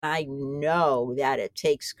I know that it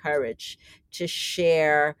takes courage to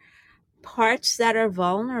share parts that are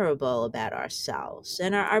vulnerable about ourselves.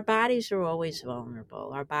 And our bodies are always vulnerable.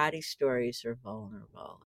 Our body stories are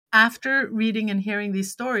vulnerable. After reading and hearing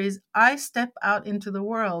these stories, I step out into the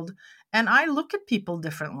world and I look at people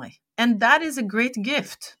differently. And that is a great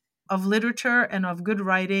gift of literature and of good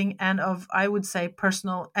writing and of, I would say,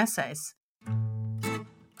 personal essays.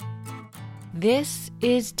 This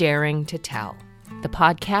is Daring to Tell, the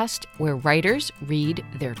podcast where writers read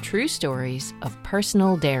their true stories of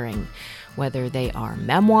personal daring, whether they are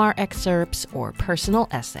memoir excerpts or personal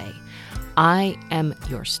essay. I am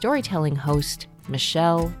your storytelling host,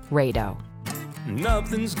 Michelle Rado.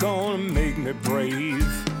 Nothing's gonna make me brave,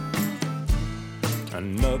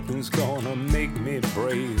 and nothing's gonna make me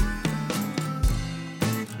brave.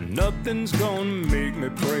 Nothing's gonna make me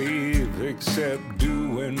brave except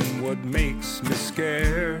doing what makes me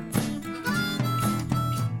scared.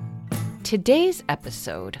 Today's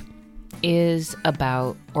episode is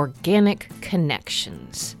about organic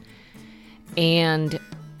connections and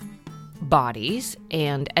bodies,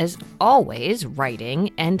 and as always,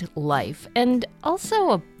 writing and life, and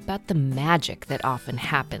also about the magic that often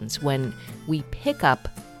happens when we pick up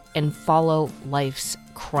and follow life's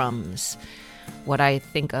crumbs. What I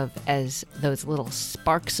think of as those little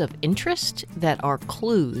sparks of interest that are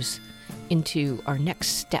clues into our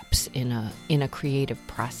next steps in a creative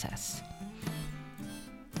process.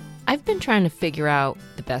 I've been trying to figure out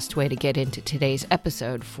the best way to get into today's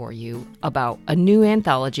episode for you about a new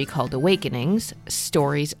anthology called Awakenings,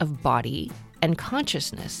 Stories of Body and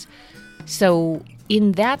Consciousness. So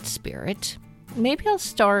in that spirit, maybe I'll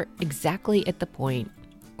start exactly at the point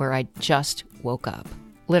where I just woke up,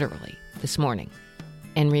 literally, this morning,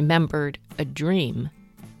 and remembered a dream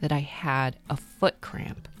that I had a foot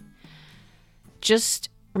cramp. Just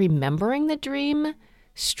remembering the dream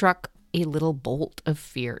struck a little bolt of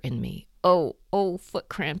fear in me. Oh, foot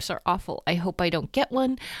cramps are awful. I hope I don't get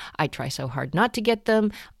one. I try so hard not to get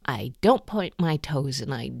them. I don't point my toes,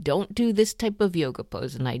 and I don't do this type of yoga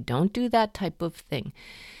pose, and I don't do that type of thing.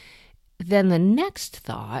 Then the next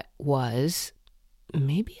thought was,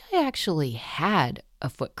 maybe I actually had a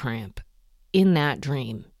foot cramp in that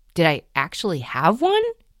dream. Did I actually have one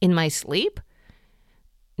in my sleep?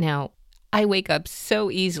 Now, I wake up so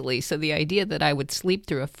easily, so the idea that I would sleep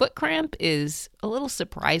through a foot cramp is a little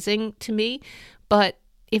surprising to me. But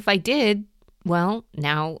if I did, well,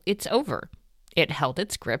 now it's over. It held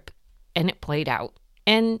its grip, and it played out,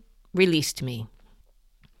 and released me.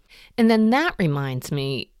 And then that reminds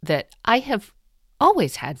me that I have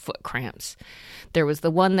always had foot cramps. There was the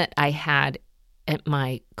one that I had at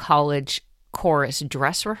my college chorus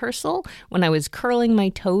dress rehearsal when I was curling my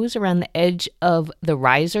toes around the edge of the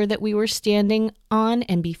riser that we were standing on,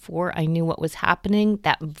 and before I knew what was happening,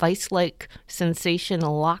 that vice-like sensation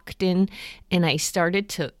locked in, and I started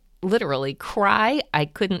to literally cry. I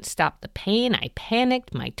couldn't stop the pain. I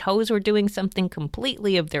panicked. My toes were doing something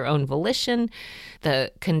completely of their own volition.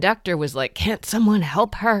 The conductor was like, "Can't someone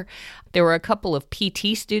help her?" There were a couple of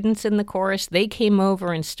PT students in the chorus. They came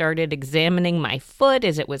over and started examining my foot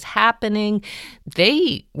as it was happening.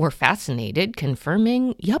 They were fascinated,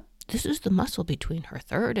 confirming, yep, this is the muscle between her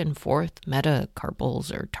third and fourth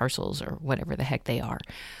metacarpals or tarsals or whatever the heck they are.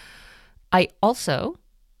 I also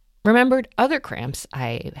remembered other cramps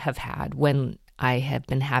I have had when I have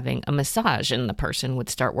been having a massage, and the person would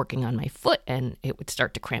start working on my foot and it would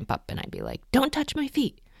start to cramp up, and I'd be like, "Don't touch my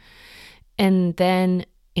feet." And then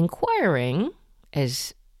inquiring,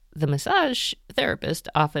 as the massage therapist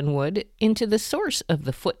often would, into the source of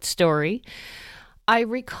the foot story, I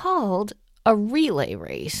recalled a relay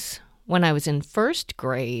race when I was in first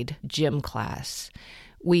grade gym class.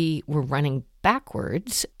 We were running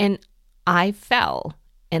backwards, and I fell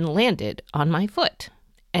and landed on my foot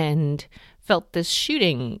and felt this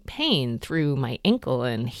shooting pain through my ankle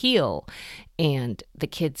and heel. And the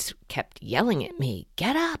kids kept yelling at me,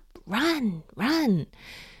 "Get up, run, run."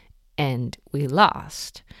 And we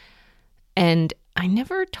lost. And I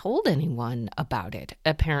never told anyone about it.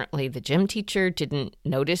 Apparently, the gym teacher didn't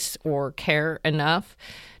notice or care enough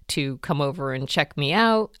to come over and check me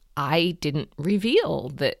out. I didn't reveal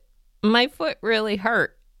that my foot really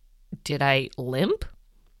hurt. Did I limp?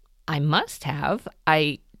 I must have.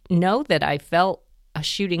 I know that I felt a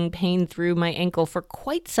shooting pain through my ankle for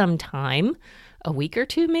quite some time, a week or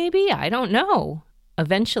two maybe, I don't know.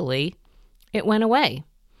 Eventually, it went away.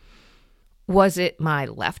 Was it my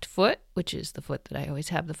left foot, which is the foot that I always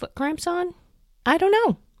have the foot cramps on? I don't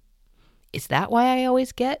know. Is that why I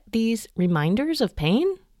always get these reminders of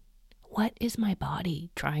pain? What is my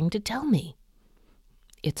body trying to tell me?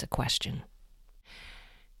 It's a question.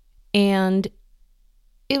 And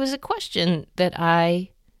it was a question that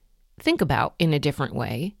I think about in a different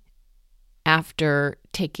way after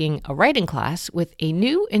taking a writing class with a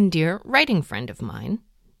new and dear writing friend of mine,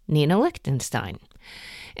 Nina Lichtenstein.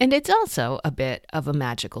 And it's also a bit of a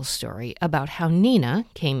magical story about how Nina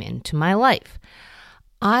came into my life.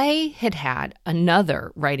 I had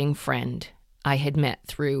another writing friend I had met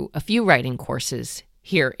through a few writing courses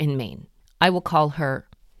here in Maine. I will call her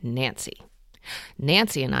Nancy.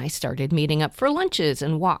 Nancy and I started meeting up for lunches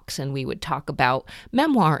and walks, and we would talk about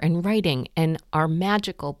memoir and writing and our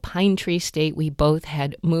magical pine tree state we both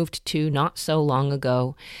had moved to not so long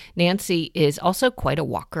ago. Nancy is also quite a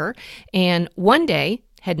walker, and one day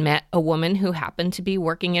had met a woman who happened to be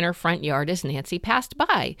working in her front yard as Nancy passed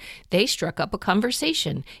by. They struck up a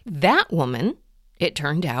conversation. That woman, it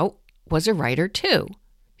turned out, was a writer too.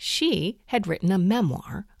 She had written a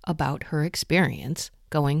memoir about her experience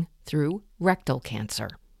going through rectal cancer.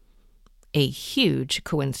 A huge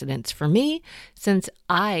coincidence for me, since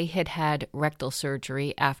I had rectal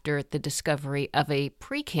surgery after the discovery of a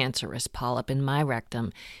precancerous polyp in my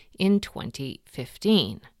rectum in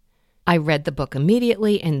 2015. I read the book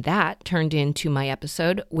immediately, and that turned into my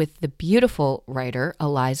episode with the beautiful writer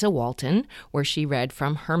Eliza Walton, where she read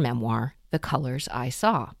from her memoir, The Colors I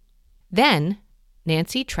Saw. Then,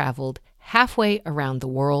 Nancy traveled halfway around the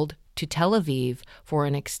world to Tel Aviv for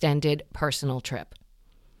an extended personal trip.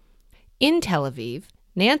 In Tel Aviv,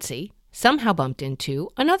 Nancy somehow bumped into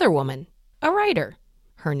another woman, a writer.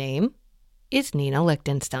 Her name is Nina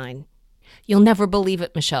Lichtenstein. You'll never believe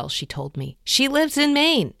it, Michelle, she told me. She lives in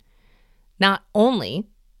Maine. Not only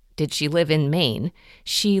did she live in Maine,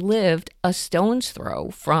 she lived a stone's throw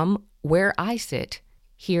from where I sit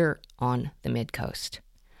here on the Mid-Coast.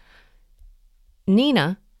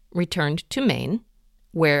 Nina returned to Maine,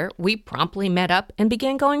 where we promptly met up and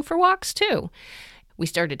began going for walks too. We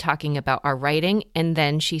started talking about our writing, and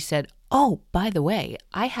then she said, "Oh, by the way,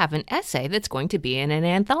 I have an essay that's going to be in an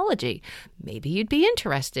anthology. Maybe you'd be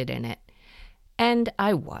interested in it." And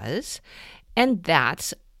I was. And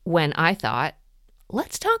that's when I thought,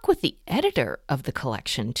 let's talk with the editor of the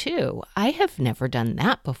collection too. I have never done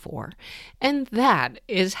that before. And that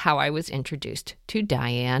is how I was introduced to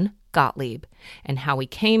Diane Gottlieb and how we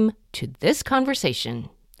came to this conversation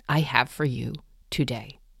I have for you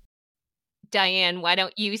today. Diane, why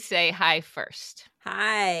don't you say hi first?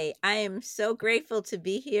 Hi, I am so grateful to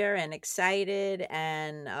be here and excited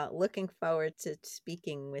and looking forward to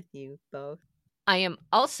speaking with you both. I am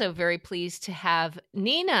also very pleased to have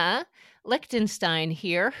Nina Lichtenstein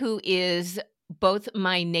here, who is both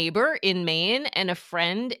my neighbor in Maine and a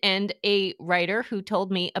friend and a writer who told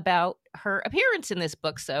me about her appearance in this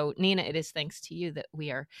book. So, Nina, it is thanks to you that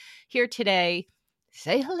we are here today.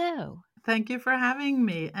 Say hello. Thank you for having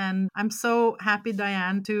me. And I'm so happy,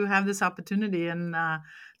 Diane, to have this opportunity and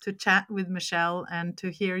to chat with Michelle and to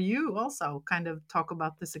hear you also kind of talk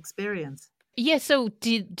about this experience. Yeah, so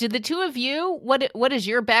do the two of you, what is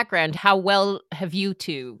your background? How well have you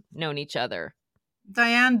two known each other?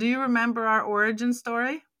 Diane, do you remember our origin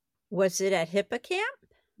story? Was it at Hippocamp?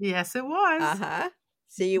 Yes, it was. Uh-huh.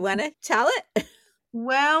 So you want to tell it?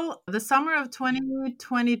 Well, the summer of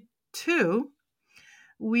 2022,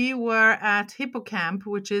 we were at Hippocamp,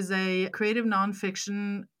 which is a creative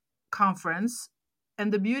nonfiction conference.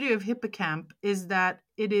 And the beauty of Hippocamp is that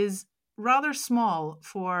it is rather small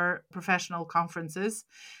for professional conferences,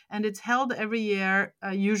 and it's held every year,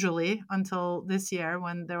 usually until this year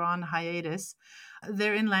when they're on hiatus.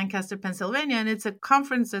 They're in Lancaster, Pennsylvania, and it's a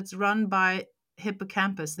conference that's run by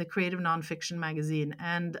Hippocampus, the creative nonfiction magazine.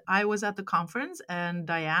 And I was at the conference, and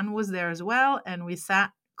Diane was there as well, and we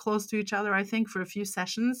sat close to each other, I think, for a few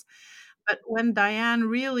sessions. But when Diane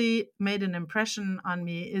really made an impression on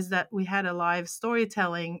me is that we had a live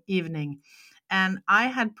storytelling evening. And I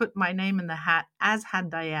had put my name in the hat, as had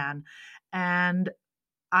Diane. And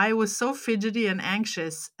I was so fidgety and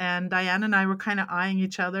anxious. And Diane and I were kind of eyeing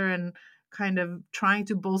each other and kind of trying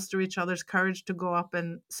to bolster each other's courage to go up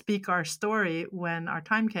and speak our story when our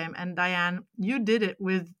time came. And Diane, you did it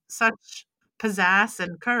with such pizzazz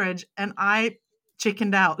and courage. And I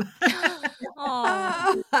chickened out.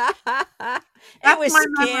 It was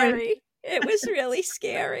scary. It was really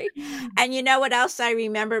scary. And you know what else I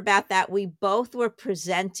remember about that? We both were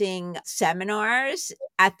presenting seminars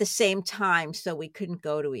at the same time, so we couldn't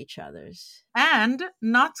go to each other's. And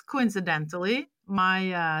not coincidentally,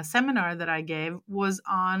 my seminar that I gave was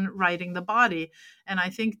on writing the body. And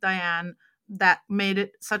I think, Diane, that made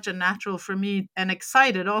it such a natural for me and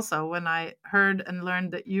excited also when I heard and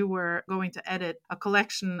learned that you were going to edit a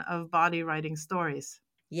collection of body writing stories.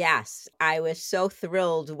 Yes, I was so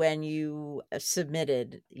thrilled when you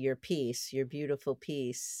submitted your piece, your beautiful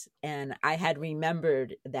piece, and I had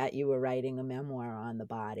remembered that you were writing a memoir on the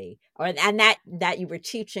body, or and that you were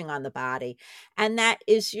teaching on the body, and that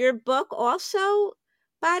is your book also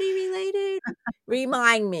body related.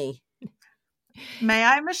 Remind me. May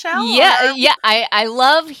I, Michelle? Yeah, yeah. I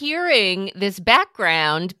love hearing this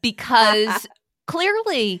background because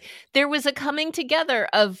clearly there was a coming together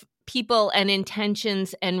of people and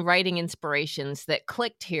intentions and writing inspirations that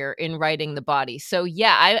clicked here in writing the body. So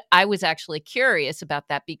yeah, I was actually curious about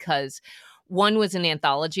that because one was an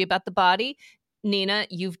anthology about the body. Nina,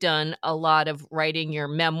 you've done a lot of writing your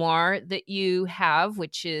memoir that you have,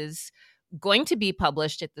 which is going to be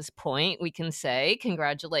published at this point. We can say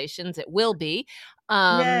congratulations, it will be. Yay.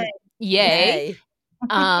 Um, yay.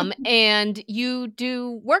 Yay. And you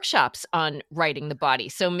do workshops on writing the body.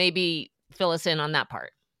 So maybe fill us in on that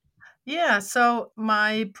part. Yeah, so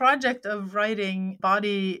my project of writing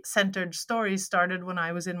body centered stories started when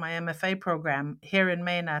I was in my MFA program here in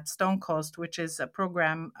Maine at Stonecoast, which is a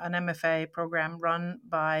program, an MFA program run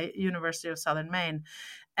by University of Southern Maine.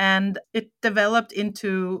 And it developed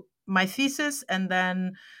into my thesis. And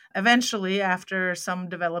then eventually, after some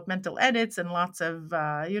developmental edits and lots of,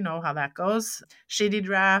 you know how that goes, shitty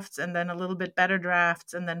drafts, and then a little bit better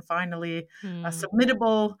drafts, and then finally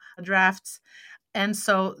submittable drafts. And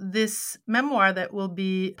so this memoir that will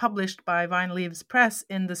be published by Vine Leaves Press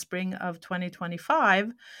in the spring of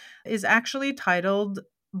 2025 is actually titled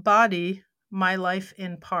Body, My Life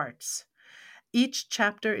in Parts. Each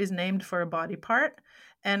chapter is named for a body part,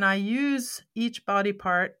 and I use each body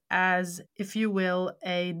part as, if you will,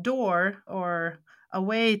 a door or a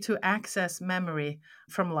way to access memory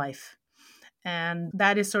from life. And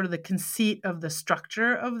that is sort of the conceit of the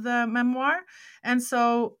structure of the memoir. And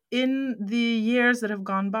so, in the years that have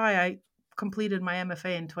gone by, I completed my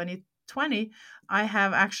MFA in 2020. I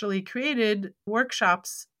have actually created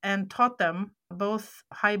workshops and taught them both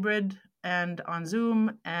hybrid and on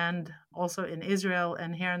Zoom, and also in Israel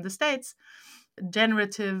and here in the States,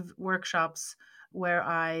 generative workshops where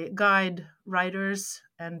I guide writers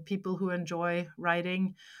and people who enjoy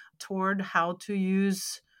writing toward how to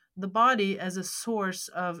use the body as a source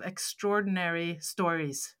of extraordinary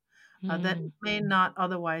stories that may not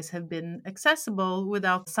otherwise have been accessible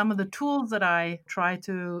without some of the tools that I try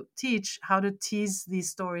to teach, how to tease these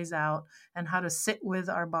stories out and how to sit with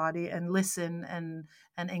our body and listen and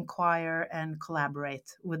inquire and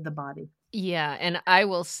collaborate with the body. Yeah. And I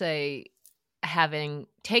will say, having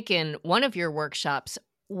taken one of your workshops,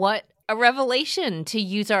 what a revelation to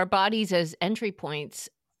use our bodies as entry points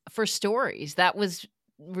for stories. That was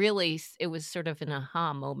really, it was sort of an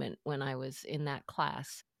aha moment when I was in that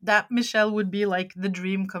class. That, Michelle, would be like the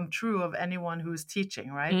dream come true of anyone who's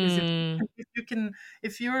teaching, right? Is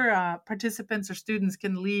if your participants or students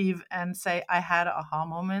can leave and say, I had an aha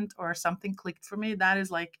moment or something clicked for me, that is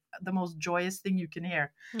like the most joyous thing you can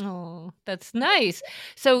hear. Oh, that's nice.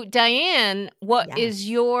 So, Diane, what is Yes.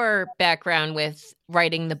 your background with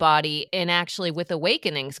writing the body and actually with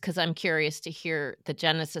awakenings? Because I'm curious to hear the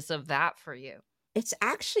genesis of that for you. It's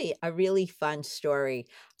actually a really fun story.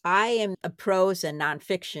 I am a prose and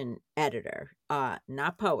nonfiction editor,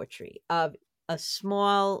 not poetry, of a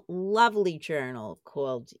small, lovely journal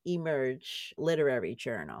called Emerge Literary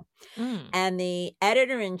Journal. And the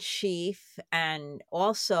editor in chief, and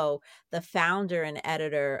also the founder and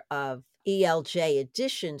editor of ELJ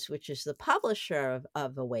Editions, which is the publisher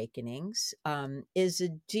of Awakenings, is a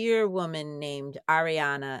dear woman named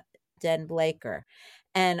Ariana Den Blaker.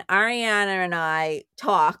 And Ariana and I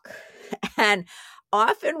talk, and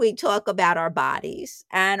often we talk about our bodies,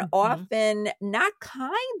 and often not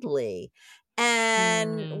kindly.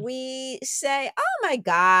 And we say, oh my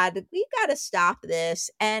God, we got to stop this.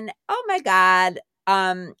 And oh my God,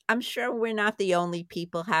 I'm sure we're not the only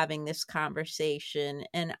people having this conversation.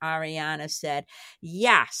 And Ariana said,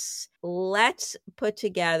 yes, let's put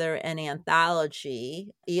together an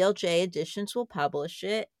anthology. ELJ Editions will publish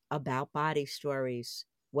it about body stories.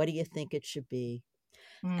 What do you think it should be?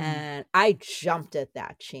 And I jumped at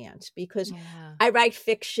that chance because I write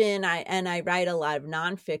fiction and I write a lot of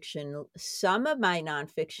nonfiction. Some of my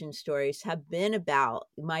nonfiction stories have been about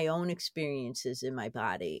my own experiences in my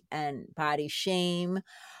body and body shame.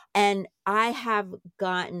 And I have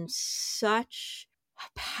gotten such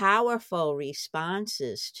powerful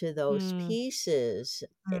responses to those pieces.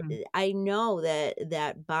 I know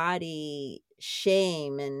that body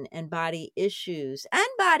shame and body issues and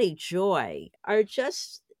body joy are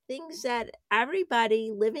just things that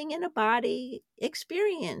everybody living in a body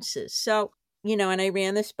experiences. So and I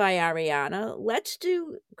ran this by Ariana. Let's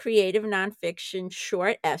do creative nonfiction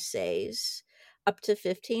short essays up to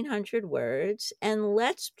 1,500 words. And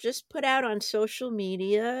let's just put out on social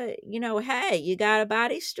media, hey, you got a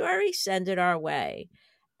body story? Send it our way.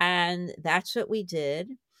 And that's what we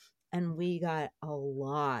did. And we got a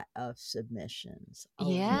lot of submissions, a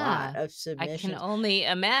lot Yeah. of I can submissions. only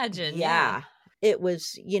imagine. Yeah. Yeah. It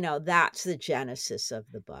was, that's the genesis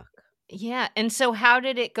of the book. Yeah. And so how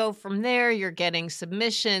did it go from there? You're getting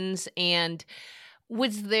submissions, and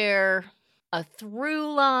was there a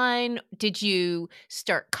through line? Did you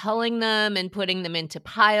start culling them and putting them into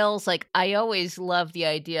piles? Like, I always love the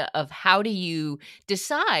idea of how do you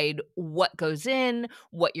decide what goes in,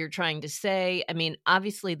 what you're trying to say? I mean,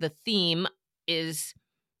 obviously the theme is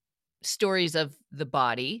stories of the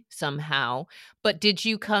body somehow, but did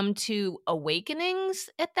you come to awakenings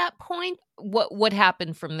at that point? What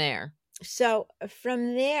happened from there? So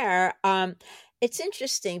from there, it's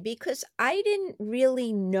interesting because I didn't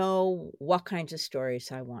really know what kinds of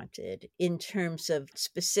stories I wanted in terms of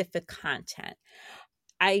specific content.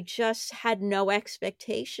 I just had no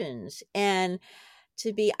expectations. And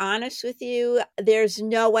to be honest with you, there's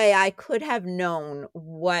no way I could have known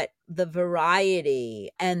what the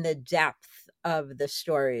variety and the depth of the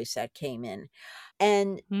stories that came in.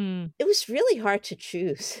 And Hmm, it was really hard to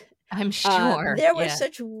choose. I'm sure. There were Yeah.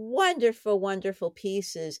 such wonderful, wonderful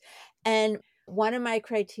pieces. And one of my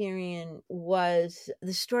criterion was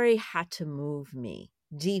the story had to move me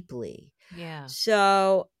deeply. Yeah.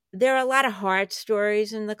 So there are a lot of hard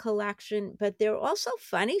stories in the collection, but there are also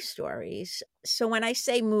funny stories. So when I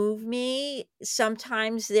say move me,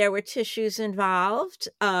 sometimes there were tissues involved.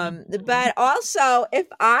 Mhm. But also, if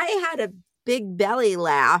I had a big belly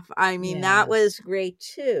laugh, I mean, that Yeah. was great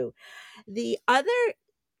too. The other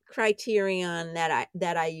criterion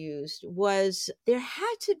that I used was there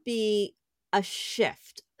had to be a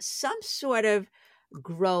shift, some sort of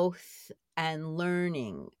growth and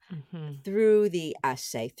learning Mhm. through the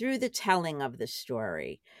essay, through the telling of the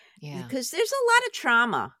story, Yeah. because there's a lot of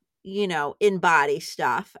trauma, in body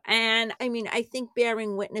stuff. And I mean, I think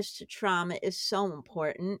bearing witness to trauma is so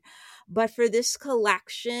important. But for this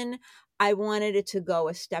collection, I wanted it to go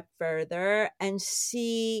a step further and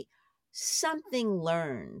see something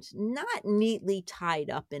learned, not neatly tied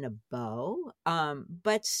up in a bow,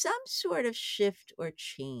 but some sort of shift or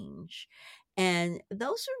change. And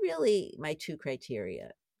those are really my two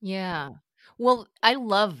criteria. Yeah. Well, I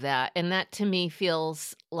love that, and that to me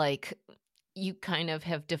feels like you kind of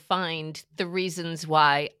have defined the reasons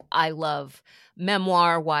why I love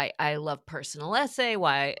memoir, why I love personal essay,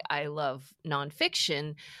 why I love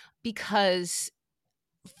nonfiction, because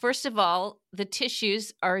first of all, the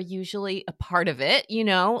tissues are usually a part of it,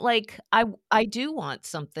 like I do want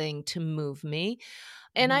something to move me.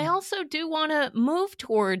 And I Mhm. also do want to move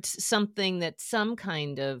towards something that's some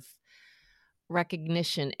kind of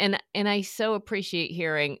recognition. And I so appreciate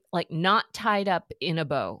hearing like not tied up in a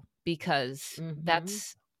bow, because Mhm.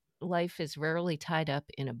 that's life is rarely tied up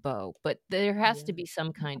in a bow, but there has to Yeah. be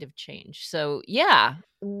some kind of change. So, yeah.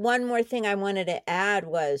 One more thing I wanted to add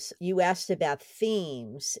was you asked about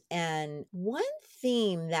themes, and one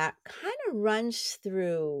theme that kind of runs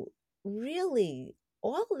through really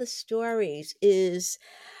all the stories is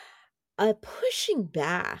a pushing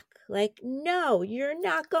back. Like, no, you're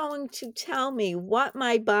not going to tell me what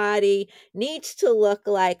my body needs to look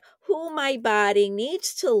like, who my body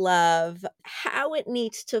needs to love, how it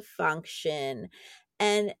needs to function.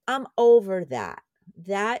 And I'm over that.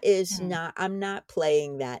 That is Hmm. not, I'm not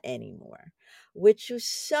playing that anymore, which was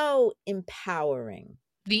so empowering.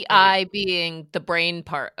 The Uh, I being the brain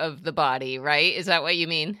part of the body, right? Is that what you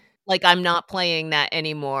mean? Like, I'm not playing that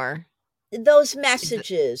anymore. those Is it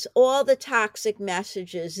messages, all the toxic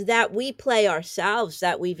messages that we play ourselves,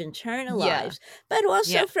 that we've Yeah. internalized, but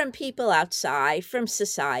Yeah. also from people outside, from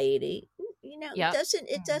society, Yep.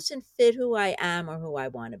 it Hmm. doesn't fit who I am or who I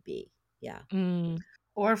want to be. Yeah. Mm.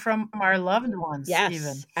 Or from our loved ones, Yes,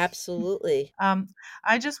 even. absolutely. Um,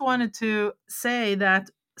 I just wanted to say that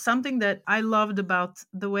something that I loved about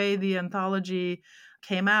the way the anthology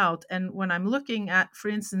came out, and when I'm looking at, for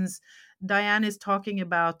instance, Diane is talking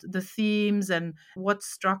about the themes and what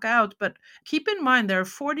struck out, but keep in mind there are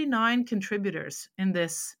 49 contributors in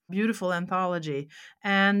this beautiful anthology,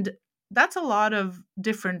 and that's a lot of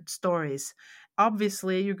different stories.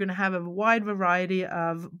 Obviously, you're going to have a wide variety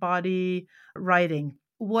of body writing.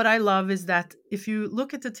 What I love is that if you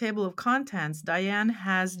look at the table of contents, Diane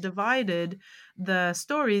has divided the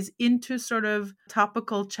stories into sort of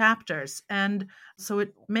topical chapters. And so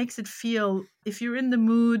it makes it feel, if you're in the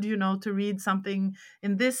mood, to read something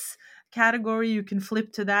in this category, you can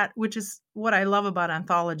flip to that, which is what I love about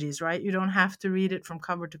anthologies, right? You don't have to read it from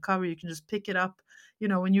cover to cover. You can just pick it up,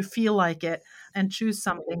 when you feel like it, and choose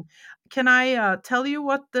something. Can I tell you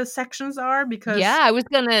what the sections are? Yeah, Because I was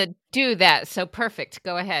going to do that. So perfect.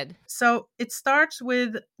 Go ahead. so it starts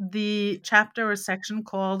with the chapter or section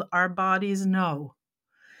called Our Bodies Know.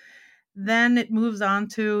 Then it moves on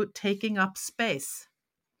to Taking Up Space.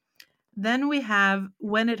 Then we have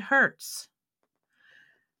When It Hurts.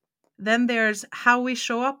 Then there's How We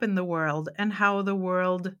Show Up in the World and How the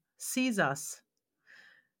World Sees Us.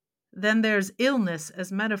 Then there's Illness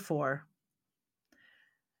as Metaphor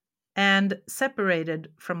and Separated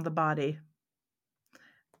from the Body.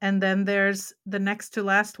 And then there's the next to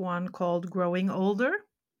last one called Growing Older.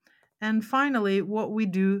 And finally, What We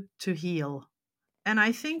Do to Heal. And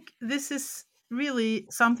I think this is really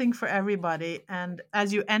something for everybody. And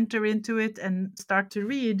as you enter into it and start to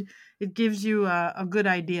read, it gives you a good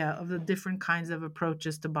idea of the different kinds of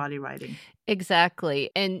approaches to body writing. Exactly.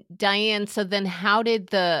 And Diane, so then how did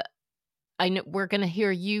I know we're going to hear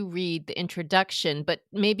you read the introduction, but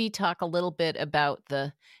maybe talk a little bit about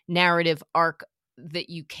the narrative arc that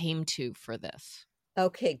you came to for this.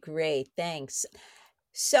 Okay, great. Thanks.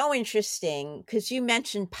 So interesting because you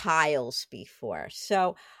mentioned piles before.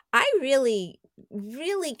 So I really,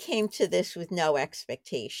 really came to this with no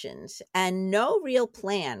expectations and no real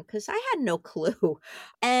plan because I had no clue.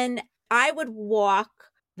 And I would walk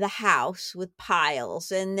the house with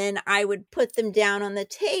piles and then I would put them down on the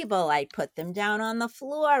table. I'd put them down on the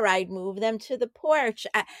floor. I'd move them to the porch.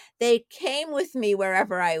 They came with me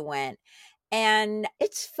wherever I went. And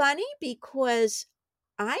it's funny because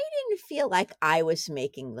I didn't feel like I was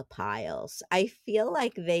making the piles. I feel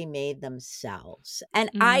like they made themselves.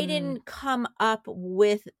 And I didn't come up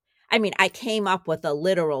with, I came up with the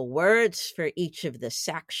literal words for each of the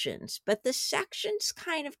sections, but the sections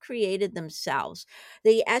kind of created themselves.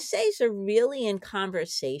 The essays are really in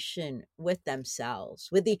conversation with themselves,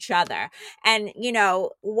 with each other. And,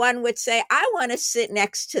 one would say, I want to sit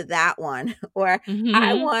next to that one, or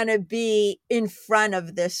I want to be in front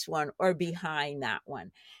of this one or behind that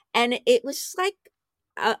one. And it was like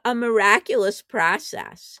a miraculous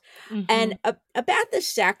process. And about the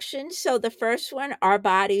sections, so the first one, Our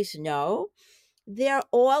Bodies Know, they're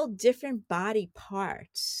all different body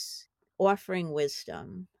parts offering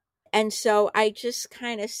wisdom. And so I just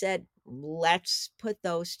kind of said, let's put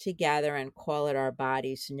those together and call it Our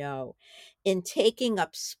Bodies Know. In Taking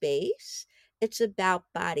Up Space, it's about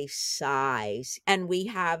body size. And we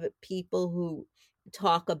have people who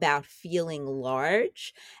talk about feeling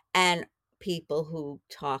large and people who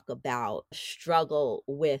talk about struggle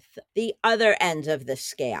with the other end of the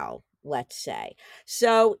scale, let's say.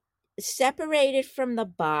 So separated from the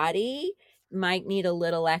body might need a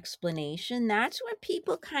little explanation. That's when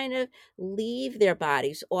people kind of leave their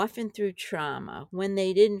bodies, often through trauma, when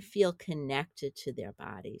they didn't feel connected to their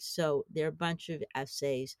bodies. So there are a bunch of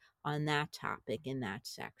essays on that topic in that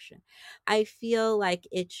section. I feel like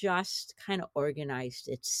it just kind of organized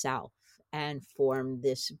itself and formed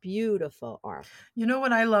this beautiful arc. You know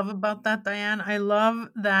what I love about that, Diane? I love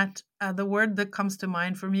that the word that comes to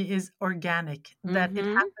mind for me is organic, that it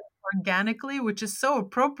happens organically, which is so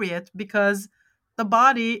appropriate because the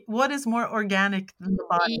body, what is more organic than the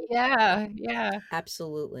body? Yeah.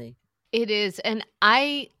 Absolutely. It is. And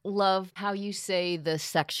I love how you say the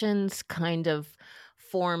sections kind of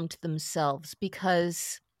formed themselves,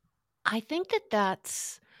 because I think that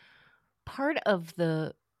that's part of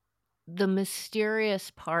the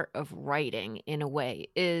mysterious part of writing, in a way,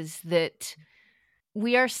 is that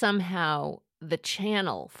we are somehow the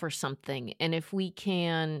channel for something. And if we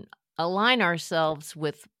can align ourselves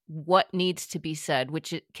with what needs to be said,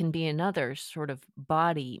 which it can be another sort of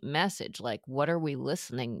body message, like what are we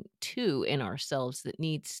listening to in ourselves that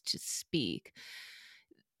needs to speak?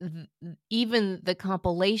 Even the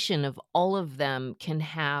compilation of all of them can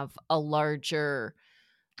have a larger,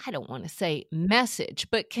 I don't want to say message,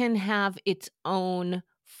 but can have its own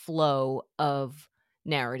flow of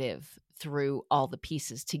narrative through all the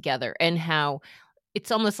pieces together, and how it's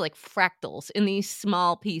almost like fractals. In these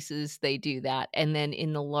small pieces, they do that. And then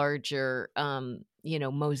in the larger,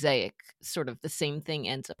 mosaic, sort of the same thing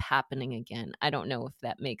ends up happening again. I don't know if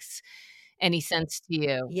that makes any sense to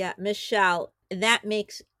you. Yeah, Michelle, that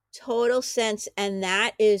makes total sense. And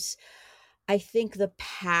that is, I think, the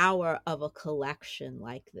power of a collection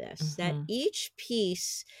like this, that each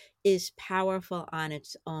piece is powerful on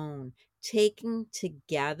its own. Taken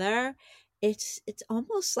together, it's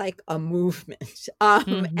almost like a movement.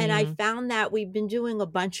 And I found that we've been doing a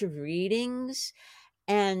bunch of readings,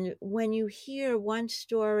 And when you hear one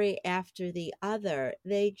story after the other,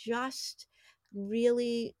 they just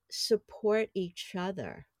really support each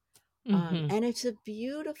other. Hmm. And it's a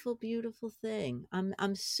beautiful, beautiful thing.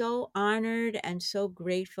 I'm so honored and so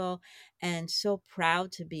grateful and so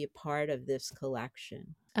proud to be a part of this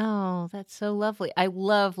collection. Oh, that's so lovely. I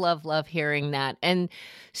love, love, love hearing that. And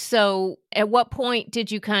so, at what point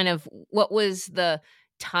did you what was the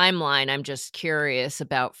timeline? I'm just curious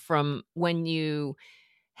about from when you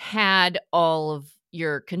had all of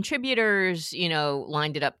your contributors,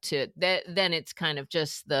 lined it up to that. Then it's kind of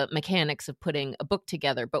just the mechanics of putting a book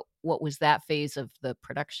together. But what was that phase of the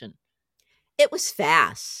production? It was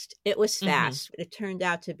fast. It was Mm-hmm. fast. It turned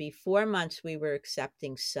out to be 4 months we were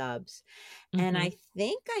accepting subs. And Mm-hmm. I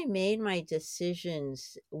think I made my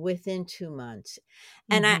decisions within 2 months.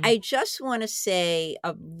 And I, Mm-hmm. I just want to say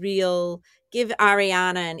give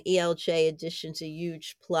Ariana and ELJ Editions a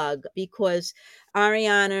huge plug, because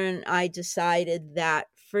Ariana and I decided that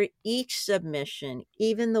for each submission,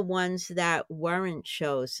 even the ones that weren't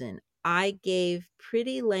chosen, I gave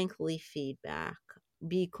pretty lengthy feedback,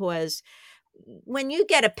 because when you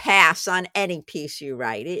get a pass on any piece you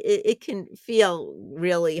write, it can feel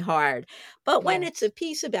really hard. But when it's Yes. a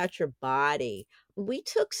piece about your body, we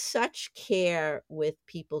took such care with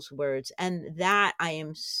people's words. And that I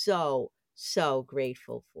am so, so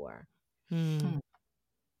grateful for. Hmm. Hmm.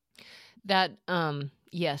 That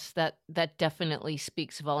yes, that definitely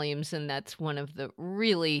speaks volumes, and that's one of the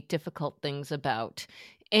really difficult things about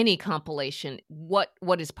any compilation. What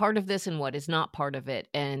is part of this and what is not part of it.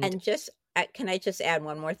 And And just can I just add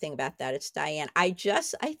one more thing about that? It's Diane. I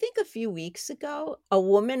think a few weeks ago, a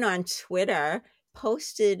woman on Twitter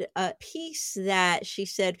posted a piece that she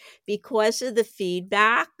said, because of the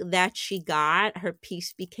feedback that she got, her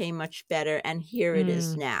piece became much better, and here it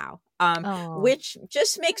is mm, now. oh, Which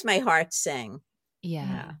just makes my heart sing. yeah.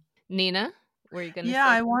 Yeah. Nina, were you going to Yeah, say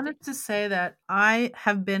I something? wanted to say that I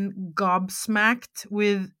have been gobsmacked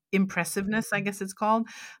with impressiveness, I guess it's called,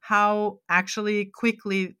 how actually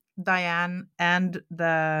quickly Diane and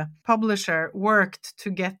the publisher worked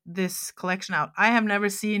to get this collection out. I have never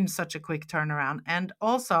seen such a quick turnaround. And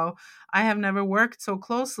also, I have never worked so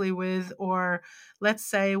closely with, or let's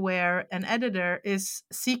say, where an editor is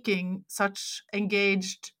seeking such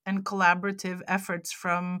engaged and collaborative efforts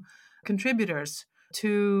from contributors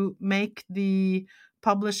to make the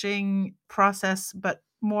publishing process, but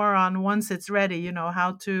more on once it's ready,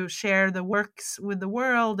 how to share the works with the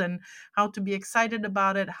world and how to be excited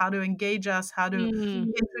about it, how to engage us, how to Mm,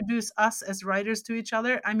 introduce us as writers to each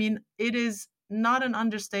other. I mean, it is not an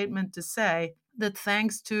understatement to say that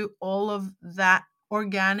thanks to all of that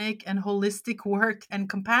organic and holistic work and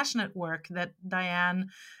compassionate work that Diane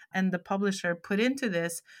and the publisher put into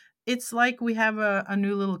this, it's like we have a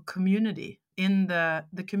new little community in the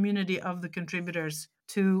community of the contributors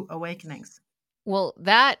to Awakenings. well,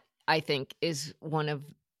 that I think is one of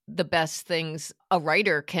the best things a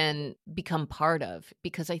writer can become part of,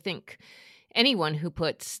 because I think anyone who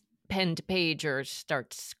puts pen to page or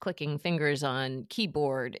starts clicking fingers on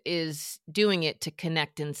keyboard is doing it to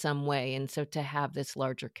connect in some way, and so to have this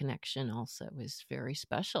larger connection also is very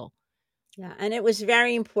special. Yeah, and it was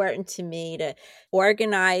very important to me to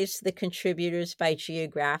organize the contributors by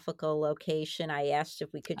geographical location. I asked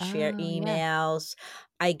if we could share Oh, yes. emails.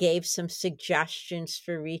 I gave some suggestions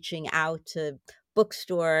for reaching out to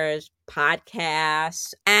bookstores,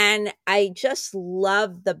 podcasts, and I just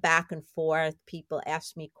love the back and forth. People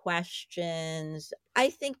ask me questions. I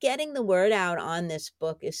think getting the word out on this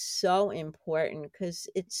book is so important, because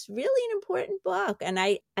it's really an important book. And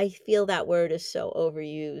I feel that word is so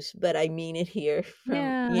overused, but I mean it here from,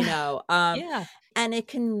 Yeah. Yeah. and it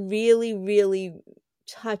can really, really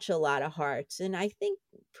touch a lot of hearts. And I think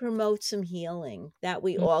promote some healing that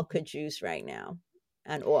we all Mhm. could use right now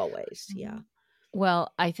and always. Yeah. Mhm.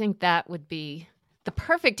 Well, I think that would be the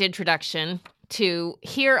perfect introduction to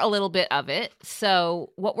hear a little bit of it.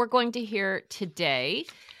 So, what we're going to hear today,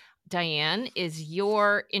 Diane, is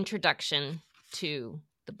your introduction to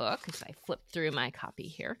the book, as I flip through my copy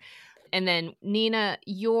here. And then, Nina,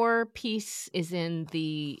 your piece is in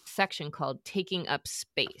the section called Taking Up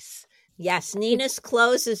Space. Yes. Nina's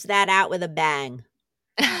closes that out with a bang.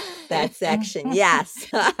 That section. Yes.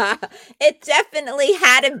 It definitely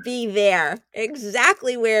had to be there,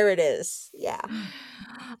 exactly where it is. Yeah.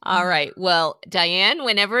 All right. Well, Diane,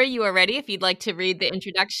 whenever you are ready, if you'd like to read the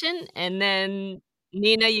introduction, and then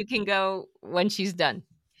Nina, you can go when she's done.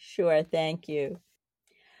 Sure. Thank you.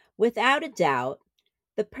 Without a doubt,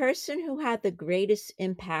 the person who had the greatest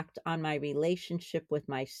impact on my relationship with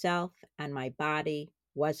myself and my body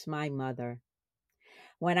was my mother.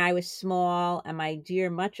 When I was small and my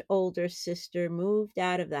dear, much older sister moved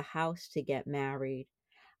out of the house to get married,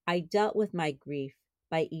 I dealt with my grief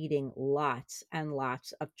by eating lots and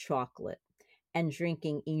lots of chocolate and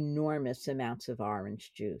drinking enormous amounts of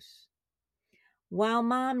orange juice. While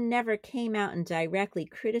Mom never came out and directly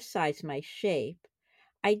criticized my shape,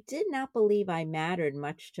 I did not believe I mattered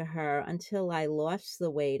much to her until I lost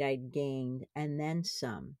the weight I'd gained and then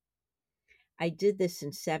some. I did this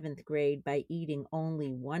in seventh grade by eating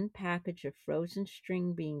only one package of frozen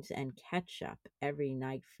string beans and ketchup every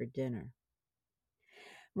night for dinner.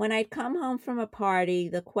 When I'd come home from a party,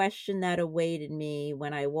 the question that awaited me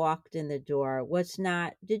when I walked in the door was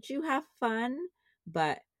not, "Did you have fun?"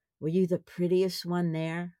 but, "Were you the prettiest one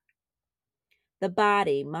there?"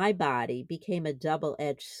 My body, became a double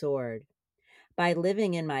edged sword. By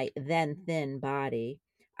living in my then thin body,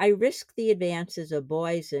 I risked the advances of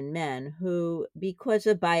boys and men who, because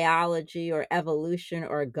of biology or evolution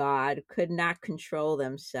or God, could not control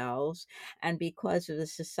themselves, and because of the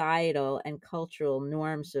societal and cultural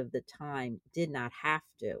norms of the time, did not have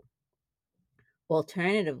to.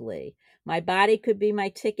 Alternatively, my body could be my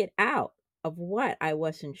ticket out. Of what, I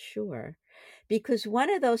wasn't sure, because one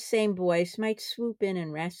of those same boys might swoop in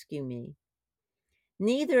and rescue me.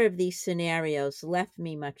 Neither of these scenarios left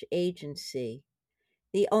me much agency.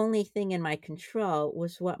 The only thing in my control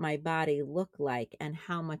was what my body looked like and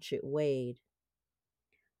how much it weighed.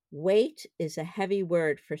 Weight is a heavy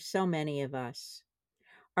word for so many of us.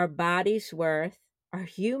 Our body's worth, our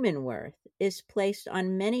human worth, is placed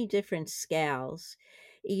on many different scales,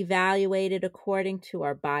 evaluated according to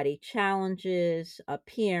our body challenges,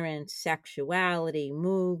 appearance, sexuality,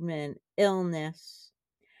 movement, illness.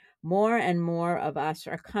 More and more of us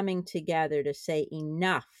are coming together to say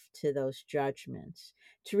enough to those judgments,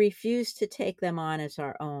 to refuse to take them on as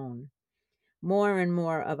our own. More and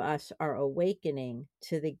more of us are awakening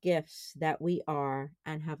to the gifts that we are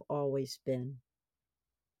and have always been.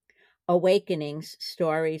 Awakenings,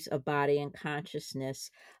 Stories of Body and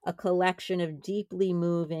Consciousness, a collection of deeply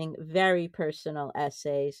moving, very personal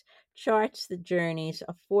essays, charts the journeys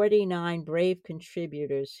of 49 brave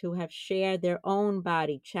contributors who have shared their own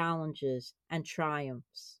body challenges and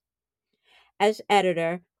triumphs. As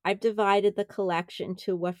editor, I've divided the collection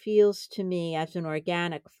to what feels to me as an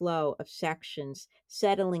organic flow of sections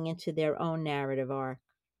settling into their own narrative arc.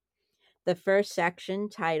 The first section,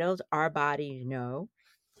 titled Our Bodies Know,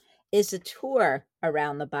 is a tour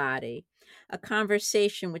around the body, a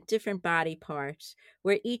conversation with different body parts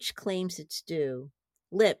where each claims its due.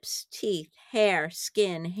 Lips, teeth, hair,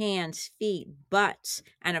 skin, hands, feet, butts,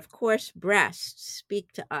 and of course breasts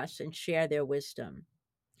speak to us and share their wisdom.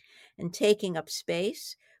 In Taking Up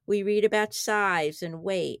Space, we read about size and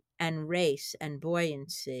weight and race and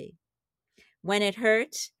buoyancy. When It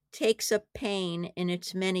Hurts, takes up pain in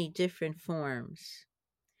its many different forms.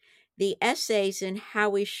 The essays in How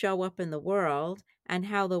We Show Up in the World and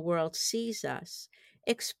How the World Sees Us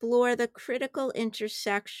explore the critical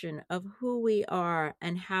intersection of who we are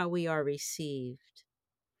and how we are received.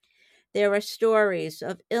 There are stories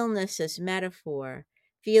of illness as metaphor,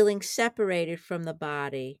 feeling separated from the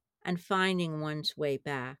body and finding one's way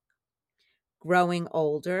back. Growing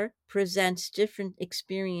Older presents different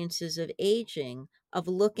experiences of aging, of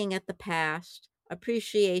looking at the past,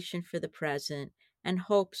 appreciation for the present, and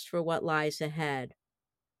hopes for what lies ahead.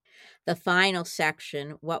 The final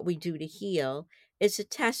section, What We Do to Heal, is a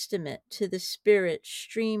testament to the spirit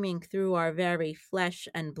streaming through our very flesh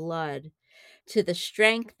and blood, to the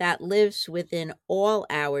strength that lives within all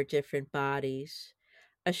our different bodies,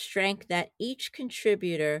 a strength that each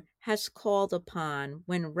contributor has called upon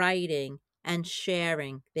when writing and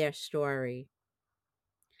sharing their story.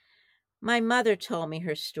 My mother told me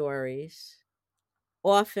her stories,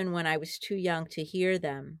 often when I was too young to hear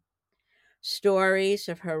them. Stories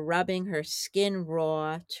of her rubbing her skin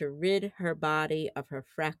raw to rid her body of her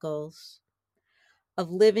freckles, of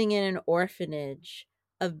living in an orphanage,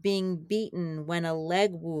 of being beaten when a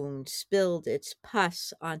leg wound spilled its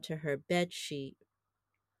pus onto her bedsheet.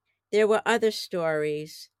 There were other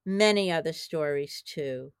stories, many other stories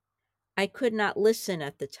too. I could not listen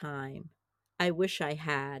at the time. I wish I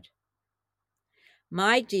had.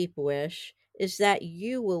 My deep wish is that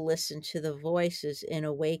you will listen to the voices in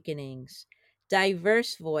Awakenings,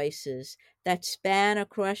 diverse voices that span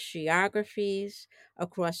across geographies,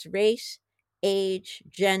 across race, age,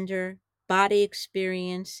 gender, body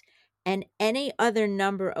experience, and any other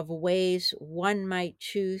number of ways one might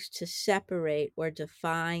choose to separate or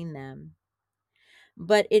define them.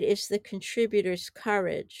 But it is the contributors'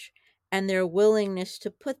 courage and their willingness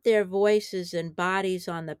to put their voices and bodies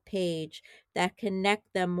on the page that connect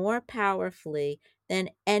them more powerfully than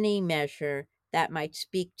any measure that might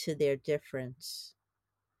speak to their difference.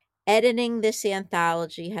 Editing this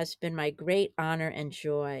anthology has been my great honor and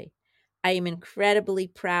joy. I am incredibly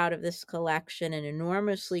proud of this collection and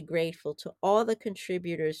enormously grateful to all the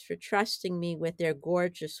contributors for trusting me with their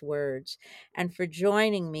gorgeous words and for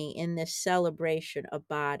joining me in this celebration of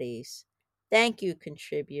bodies. Thank you,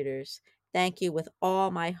 contributors. Thank you with all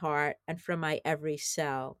my heart and from my every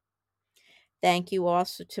cell. Thank you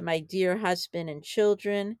also to my dear husband and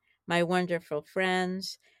children, my wonderful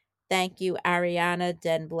friends. Thank you, Ariana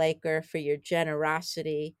Den Blaker, for your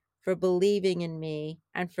generosity, for believing in me,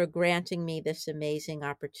 and for granting me this amazing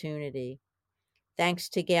opportunity. Thanks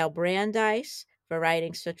to Gail Brandeis for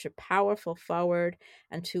writing such a powerful foreword,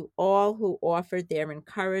 and to all who offered their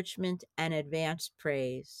encouragement and advanced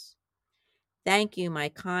praise. Thank you, my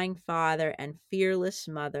kind father and fearless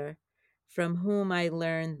mother, from whom I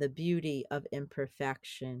learned the beauty of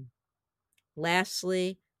imperfection.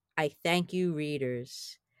 Lastly, I thank you,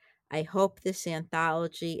 readers. I hope this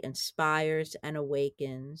anthology inspires and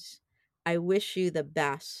awakens. I wish you the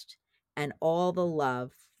best and all the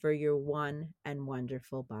love for your one and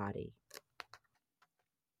wonderful body.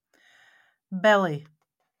 Belly.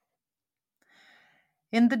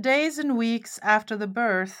 In the days and weeks after the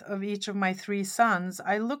birth of each of my 3 sons,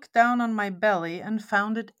 I looked down on my belly and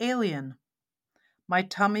found it alien. My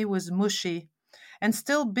tummy was mushy and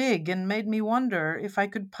still big and made me wonder if I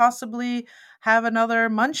could possibly have another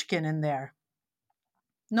munchkin in there.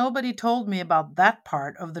 Nobody told me about that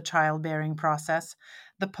part of the childbearing process,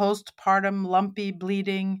 the postpartum lumpy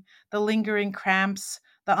bleeding, the lingering cramps,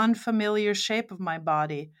 the unfamiliar shape of my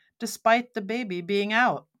body, despite the baby being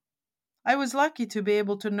out. I was lucky to be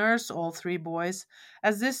able to nurse all 3 boys,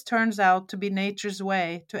 as this turns out to be nature's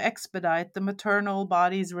way to expedite the maternal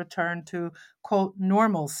body's return to, quote,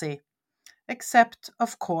 normalcy. Except,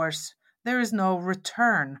 of course, there is no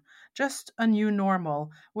return, just a new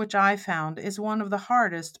normal, which I found is one of the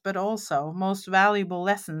hardest but also most valuable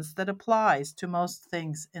lessons that applies to most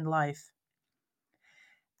things in life.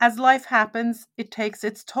 As life happens, it takes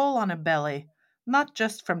its toll on a belly, not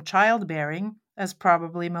just from childbearing, as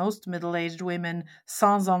probably most middle-aged women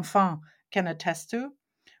sans enfants can attest to.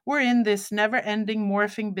 We're in this never-ending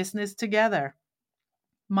morphing business together.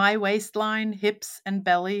 My waistline, hips, and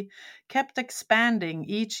belly kept expanding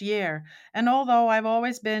each year, and although I've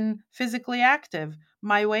always been physically active,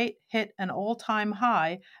 my weight hit an all-time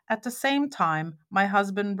high at the same time my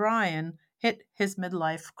husband Brian hit his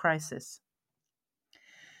midlife crisis.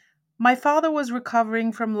 My father was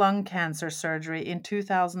recovering from lung cancer surgery in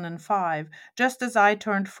 2005, just as I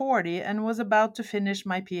turned 40 and was about to finish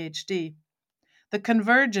my PhD. The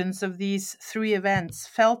convergence of these 3 events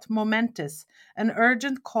felt momentous, an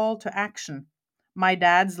urgent call to action. My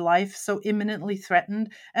dad's life so imminently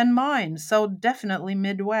threatened, and mine so definitely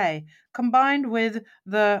midway, combined with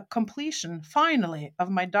the completion, finally, of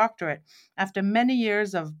my doctorate after many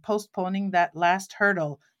years of postponing that last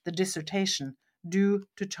hurdle, the dissertation, due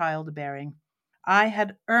to childbearing. I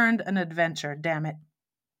had earned an adventure, damn it.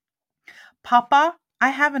 Papa, I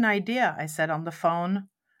have an idea, I said on the phone,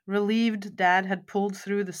 relieved Dad had pulled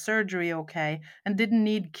through the surgery okay and didn't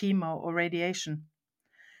need chemo or radiation.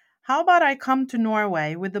 How about I come to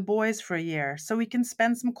Norway with the boys for a year so we can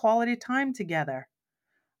spend some quality time together?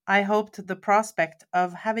 I hoped the prospect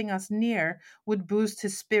of having us near would boost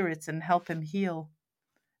his spirits and help him heal.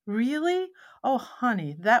 Really? Oh,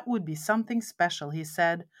 honey, that would be something special, he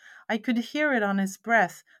said. I could hear it on his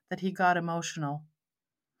breath that he got emotional.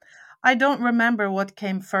 I don't remember what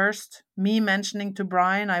came first, me mentioning to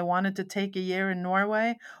Brian I wanted to take a year in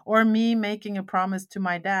Norway, or me making a promise to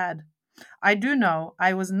my dad. I do know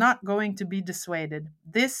I was not going to be dissuaded.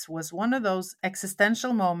 This was one of those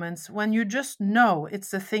existential moments when you just know it's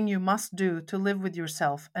the thing you must do to live with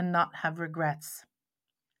yourself and not have regrets.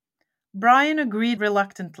 Brian agreed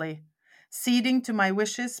reluctantly, ceding to my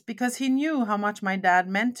wishes because he knew how much my dad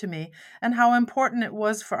meant to me and how important it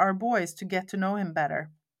was for our boys to get to know him better.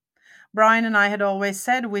 Brian and I had always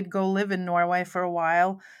said we'd go live in Norway for a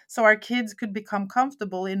while so our kids could become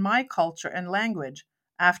comfortable in my culture and language.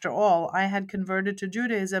 After all, I had converted to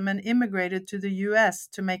Judaism and immigrated to the US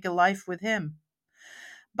to make a life with him.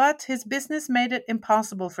 But his business made it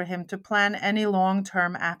impossible for him to plan any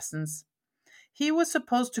long-term absence. He was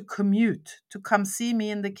supposed to commute to come see me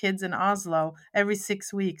and the kids in Oslo every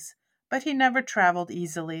 6 weeks, but he never traveled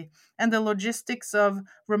easily, and the logistics of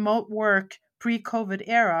remote work pre-COVID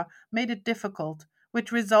era made it difficult,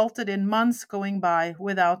 which resulted in months going by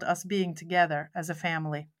without us being together as a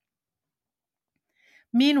family.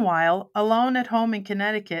 Meanwhile, alone at home in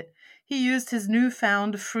Connecticut, He used his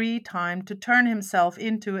newfound free time to turn himself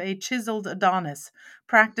into a chiseled Adonis,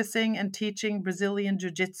 practicing and teaching Brazilian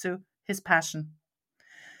Jiu-Jitsu, his passion.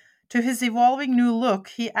 To his evolving new look,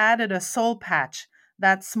 he added a soul patch,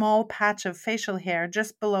 that small patch of facial hair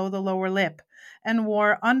just below the lower lip, and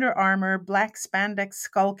wore Under Armour black spandex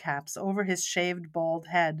skull caps over his shaved bald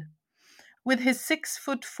head. With his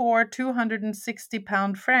 6'4",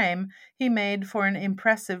 260-pound frame, he made for an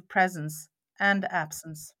impressive presence and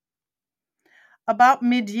absence. About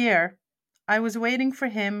mid-year, I was waiting for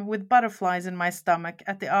him with butterflies in my stomach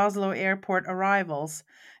at the Oslo airport arrivals,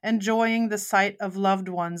 enjoying the sight of loved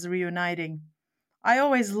ones reuniting. I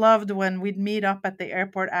always loved when we'd meet up at the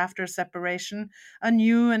airport after separation, a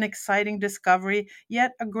new and exciting discovery,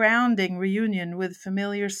 yet a grounding reunion with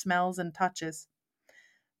familiar smells and touches.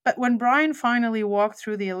 But when Brian finally walked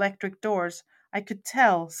through the electric doors, I could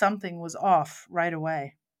tell something was off right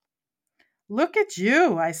away. "Look at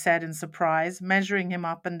you," I said in surprise, measuring him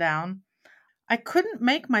up and down. I couldn't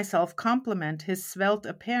make myself compliment his svelte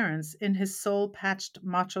appearance in his soul-patched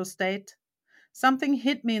macho state. Something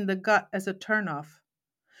hit me in the gut as a turnoff.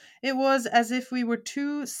 It was as if we were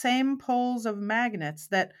two same poles of magnets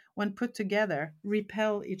that, when put together,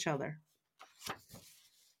 repel each other.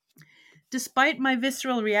 Despite my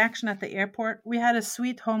visceral reaction at the airport, we had a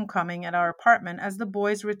sweet homecoming at our apartment as the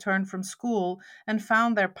boys returned from school and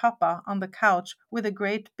found their papa on the couch with a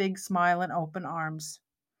great big smile and open arms.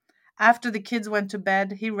 After the kids went to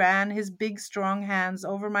bed, he ran his big strong hands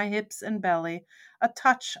over my hips and belly, a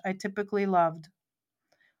touch I typically loved.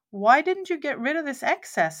 "Why didn't you get rid of this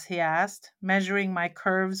excess?" he asked, measuring my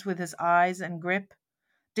curves with his eyes and grip.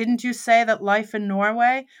 "Didn't you say that life in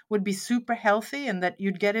Norway would be super healthy and that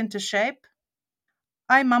you'd get into shape?"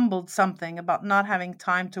 I mumbled something about not having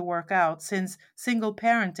time to work out since single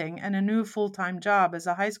parenting and a new full-time job as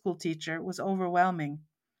a high school teacher was overwhelming.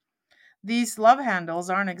 "These love handles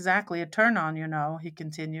aren't exactly a turn-on, you know," he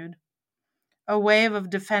continued. A wave of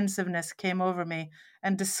defensiveness came over me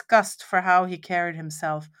and disgust for how he carried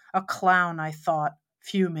himself. A clown, I thought,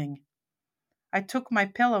 fuming. I took my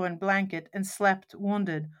pillow and blanket and slept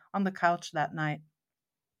wounded on the couch that night.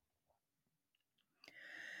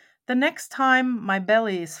 The next time my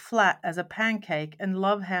belly is flat as a pancake and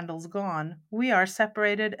love handles gone, we are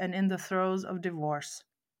separated and in the throes of divorce.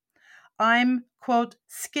 I'm, quote,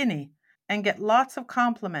 skinny, and get lots of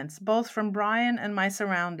compliments, both from Brian and my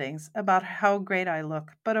surroundings, about how great I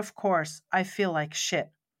look, but of course, I feel like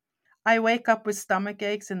shit. I wake up with stomach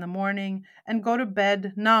aches in the morning and go to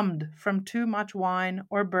bed numbed from too much wine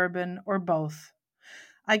or bourbon or both.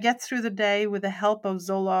 I get through the day with the help of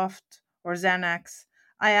Zoloft or Xanax.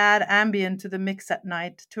 I add Ambien to the mix at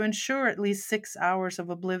night to ensure at least 6 hours of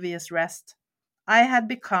oblivious rest. I had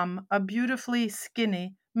become a beautifully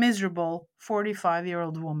skinny, miserable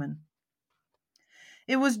 45-year-old woman.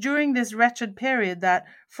 It was during this wretched period that,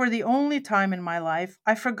 for the only time in my life,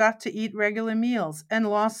 I forgot to eat regular meals and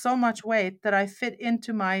lost so much weight that I fit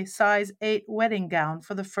into my size 8 wedding gown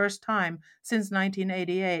for the first time since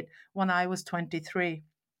 1988, when I was 23.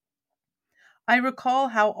 I recall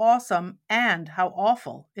how awesome and how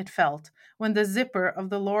awful it felt when the zipper of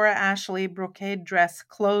the Laura Ashley brocade dress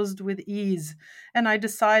closed with ease, and I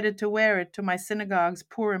decided to wear it to my synagogue's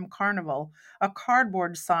Purim carnival, a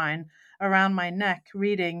cardboard sign around my neck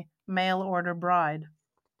reading "Mail Order Bride."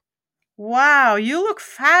 "Wow, you look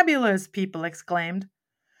fabulous," people exclaimed.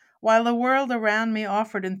 While the world around me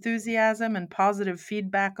offered enthusiasm and positive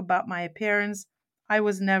feedback about my appearance, I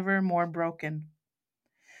was never more broken.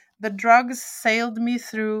 The drugs sailed me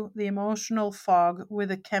through the emotional fog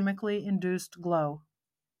with a chemically induced glow.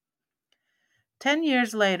 10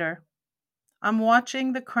 years later, I'm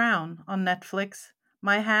watching The Crown on Netflix.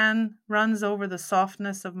 My hand runs over the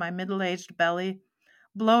softness of my middle-aged belly,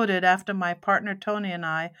 bloated after my partner Tony and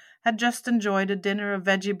I had just enjoyed a dinner of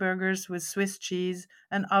veggie burgers with Swiss cheese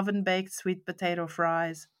and oven-baked sweet potato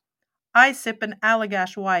fries. I sip an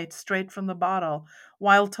Allagash White straight from the bottle,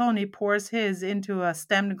 while Tony pours his into a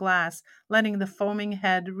stemmed glass, letting the foaming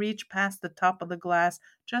head reach past the top of the glass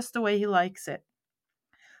just the way he likes it.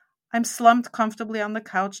 I'm slumped comfortably on the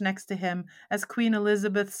couch next to him as Queen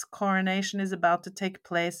Elizabeth's coronation is about to take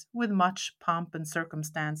place with much pomp and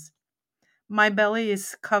circumstance. My belly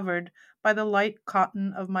is covered by the light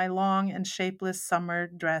cotton of my long and shapeless summer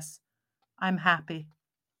dress. I'm happy.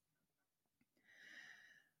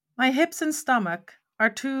 My hips and stomach are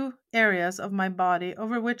two areas of my body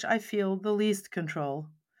over which I feel the least control.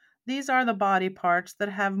 These are the body parts that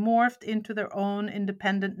have morphed into their own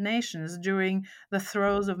independent nations during the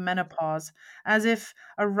throes of menopause, as if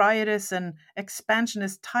a riotous and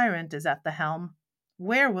expansionist tyrant is at the helm.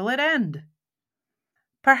 Where will it end?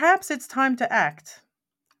 Perhaps it's time to act,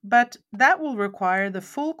 but that will require the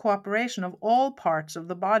full cooperation of all parts of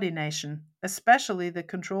the body nation, especially the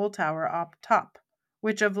control tower up top,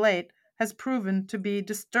 which of late has proven to be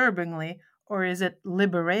disturbingly, or is it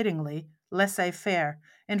liberatingly, laissez faire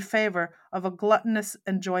in favor of a gluttonous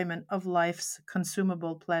enjoyment of life's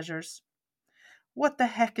consumable pleasures. What the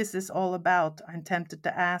heck is this all about? I'm tempted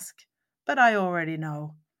to ask, but I already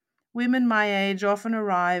know. Women my age often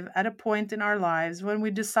arrive at a point in our lives when we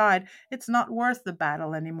decide it's not worth the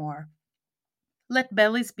battle anymore. Let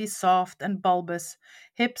bellies be soft and bulbous,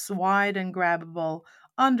 hips wide and grabbable,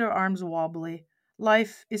 underarms wobbly.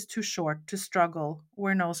 Life is too short to struggle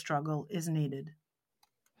where no struggle is needed.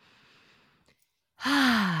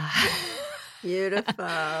 Beautiful.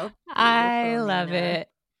 I Beautiful, love Nina. it.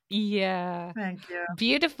 Yeah. Thank you.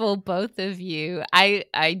 Beautiful, both of you.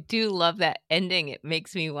 I do love that ending. It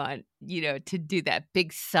makes me want, to do that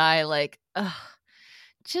big sigh, like, ugh,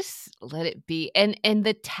 just let it be. And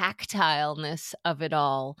the tactileness of it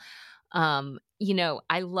all.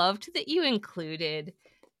 I loved that you included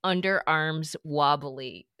underarms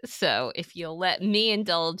wobbly. So if you'll let me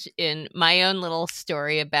indulge in my own little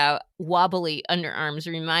story about wobbly underarms,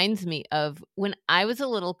 reminds me of when I was a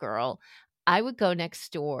little girl. I would go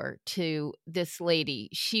next door to this lady.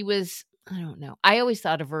 She was, I don't know, I always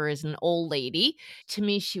thought of her as an old lady. To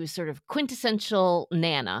me, she was sort of quintessential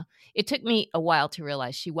Nana. It took me a while to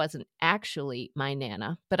realize she wasn't actually my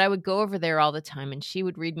Nana, but I would go over there all the time and she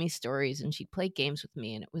would read me stories and she'd play games with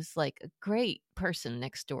me. And it was like a great person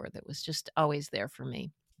next door that was just always there for me.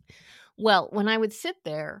 Well, when I would sit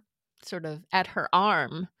there sort of at her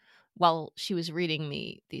arm while she was reading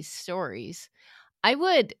me these stories, I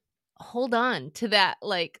would hold on to that.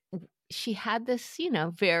 Like, she had this,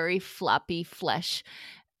 very floppy flesh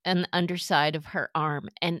on the underside of her arm.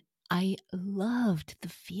 And I loved the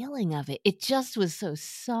feeling of it. It just was so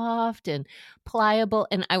soft and pliable.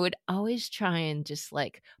 And I would always try and just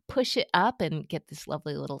like push it up and get this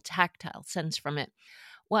lovely little tactile sense from it.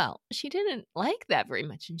 Well, she didn't like that very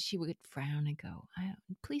much, and she would frown and go,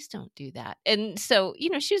 please don't do that. And so,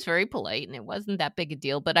 she was very polite and it wasn't that big a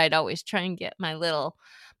deal, but I'd always try and get my little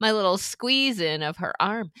squeeze in of her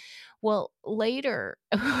arm. Well, later,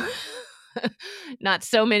 not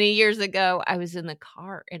so many years ago, I was in the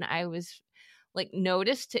car and I was like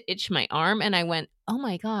noticed to itch my arm and I went, "Oh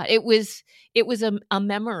my God." It was a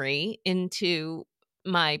memory into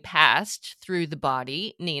my past through the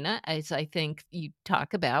body, Nina, as I think you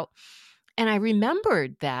talk about. And I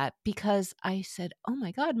remembered that because I said, "Oh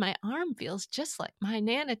my God, my arm feels just like my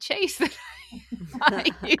Nana Chase that I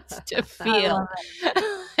used to I love feel."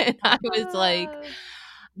 And I was like, Ah.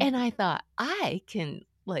 and I thought, I can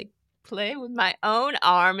like play with my own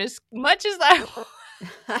arm as much as I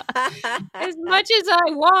as much as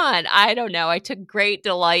I want. I don't know. I took great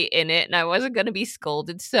delight in it and I wasn't going to be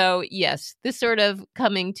scolded. So, yes, this sort of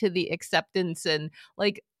coming to the acceptance and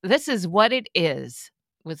like, this is what it is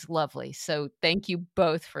was lovely. So, thank you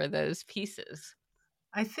both for those pieces.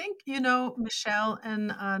 I think, Michelle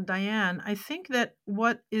and Diane, I think that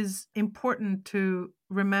what is important to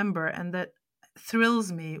remember and that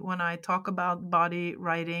thrills me when I talk about body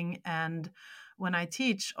writing and when I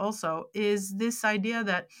teach also is this idea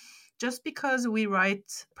that just because we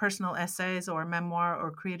write personal essays or memoir or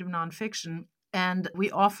creative nonfiction, and we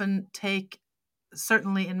often take,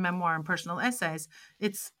 certainly in memoir and personal essays,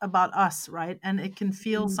 it's about us, right? And it can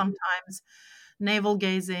feel sometimes navel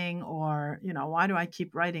gazing or, why do I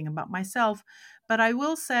keep writing about myself? But I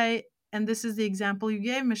will say, and this is the example you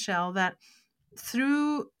gave, Michelle, that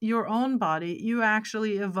through your own body, you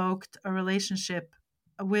actually evoked a relationship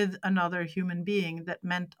with another human being that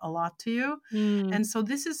meant a lot to you. Mm, And so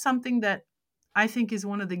this is something that I think is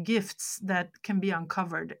one of the gifts that can be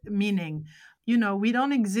uncovered, meaning, we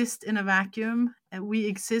don't exist in a vacuum. We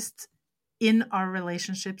exist in our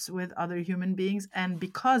relationships with other human beings and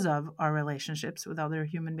because of our relationships with other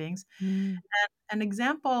human beings. mm, And an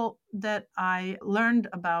example that I learned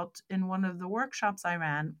about in one of the workshops I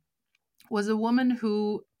ran was a woman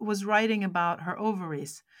who was writing about her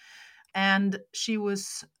ovaries. And she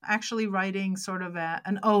was actually writing sort of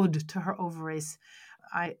an ode to her ovaries.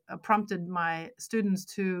 I prompted my students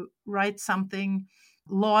to write something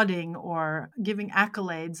lauding or giving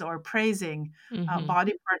accolades or praising a mm-hmm.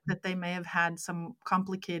 body part that they may have had some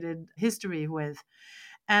complicated history with.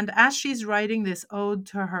 And as she's writing this ode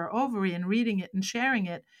to her ovary and reading it and sharing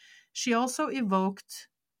it, she also evoked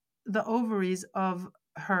the ovaries of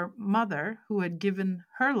her mother who had given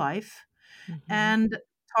her life Mm-hmm. and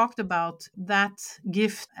talked about that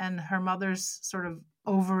gift and her mother's sort of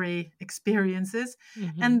ovary experiences.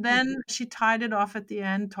 Mm-hmm. And then she tied it off at the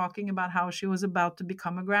end, talking about how she was about to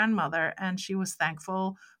become a grandmother. And she was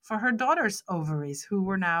thankful for her daughter's ovaries, who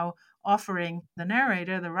were now offering the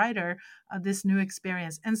narrator, the writer, this new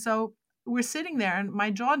experience. And so we're sitting there, and my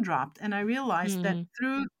jaw dropped. And I realized that Mm.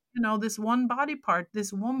 through, this one body part,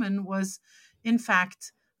 this woman was, in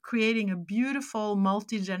fact, creating a beautiful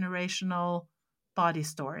multi-generational body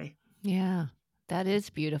story. Yeah, that is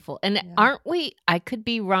beautiful. And Yeah. aren't we, I could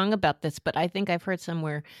be wrong about this, but I think I've heard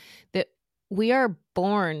somewhere that we are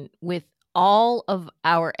born with all of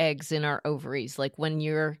our eggs in our ovaries, like when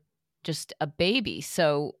you're just a baby.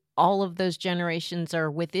 So all of those generations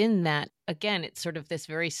are within that. Again, it's sort of this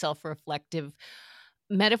very self-reflective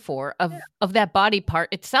metaphor of that body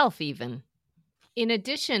part itself, even. In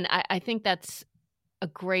addition, I think that's a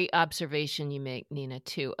great observation you make, Nina,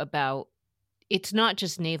 too, about it's not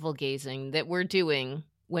just navel gazing that we're doing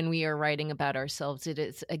when we are writing about ourselves. It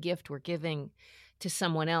is a gift we're giving to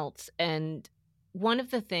someone else. And one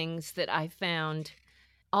of the things that I found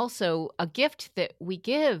also a gift that we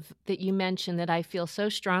give that you mentioned that I feel so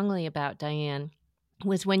strongly about, Diane,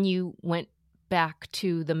 was when you went back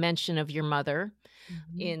to the mention of your mother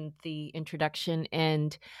in the introduction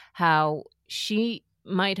and how she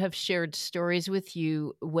might have shared stories with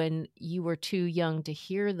you when you were too young to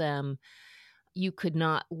hear them. You could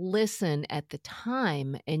not listen at the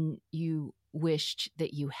time and you wished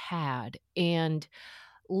that you had. And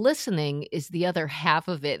listening is the other half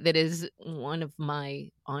of it that is one of my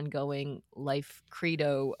ongoing life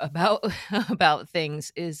credo about about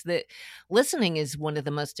things, is that listening is one of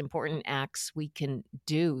the most important acts we can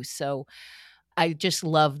do. So I just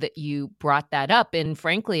love that you brought that up. And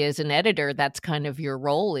frankly, as an editor, that's kind of your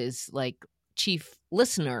role, is like chief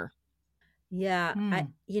listener. Yeah,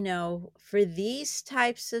 for these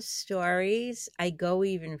types of stories, I go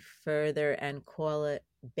even further and call it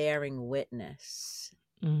bearing witness,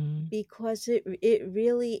 Mm. because it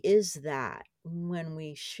really is that when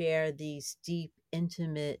we share these deep,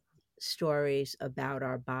 intimate stories about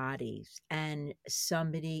our bodies, and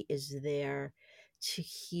somebody is there to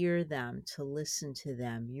hear them, to listen to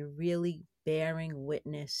them, you're really bearing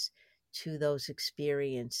witness to those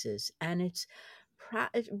experiences. And it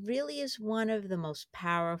really is one of the most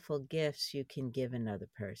powerful gifts you can give another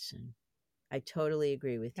person. I totally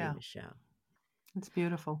agree with you, Yeah, Michelle. it's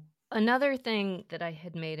beautiful. Another thing that I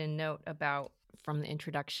had made a note about from the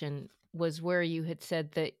introduction was where you had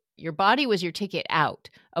said that your body was your ticket out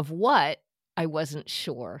of what I wasn't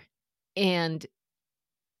sure. And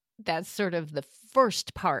that's sort of the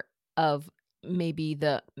first part of maybe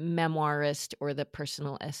the memoirist or the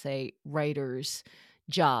personal essay writer's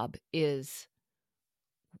job, is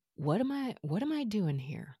what am I doing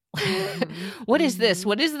here? What is this?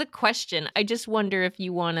 What is the question? I just wonder if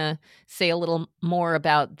you want to say a little more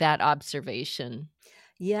about that observation.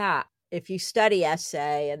 Yeah, if you study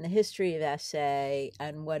essay and the history of essay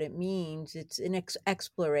and what it means, it's an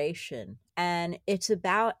exploration, and it's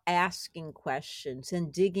about asking questions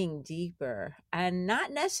and digging deeper and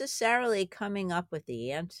not necessarily coming up with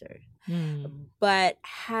the answer, Hmm. but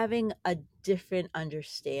having a different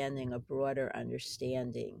understanding, a broader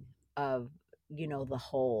understanding of, the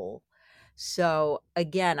whole. So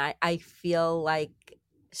again, I feel like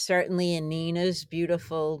certainly in Nina's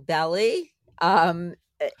beautiful belly, Hmm.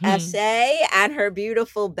 essay, and her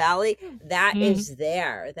beautiful belly, that Hmm. is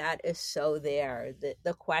there. That is so there.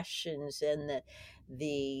 The questions and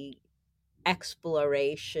the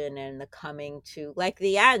exploration and the coming to, like,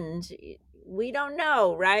 the end, we don't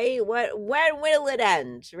know, right? When will it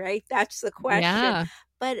end, right? That's the question. Yeah.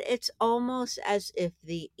 But it's almost as if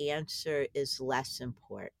the answer is less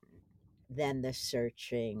important than the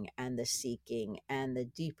searching and the seeking and the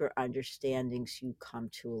deeper understandings you come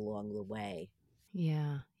to along the way.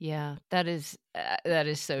 Yeah. Yeah. That is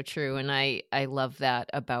so true. And I love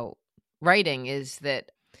that about writing, is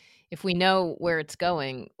that if we know where it's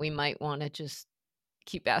going, we might want to just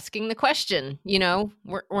keep asking the question.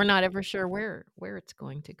 We're not ever sure where it's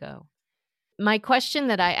going to go. My question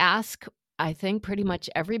that I ask, I think pretty much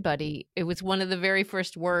everybody, it was one of the very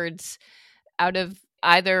first words out of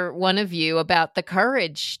either one of you, about the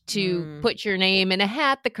courage to Mm. put your name in a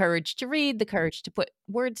hat, the courage to read, the courage to put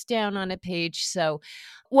words down on a page. So,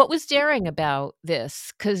 what was daring about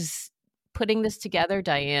this? Because putting this together,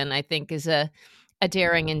 Diane, I think is a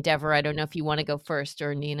daring endeavor. I don't know if you want to go first,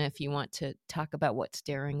 or Nina, if you want to talk about what's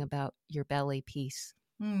daring about your belly piece.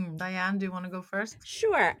 Diane, do you want to go first?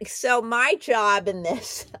 Sure. So my job in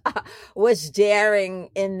this was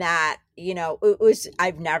daring in that,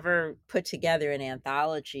 I've never put together an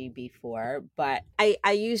anthology before, but I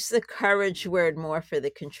use the courage word more for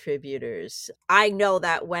the contributors. I know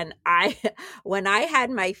that when I when I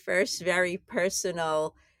had my first very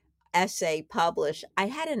personal essay published, I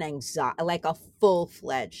had an anxiety, like a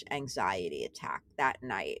full-fledged anxiety attack that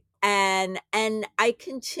night. And I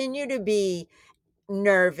continue to be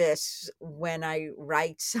nervous when I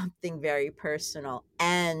write something very personal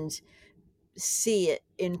and see it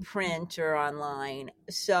in print or online.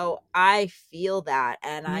 So I feel that,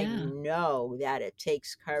 and I Yeah. know that it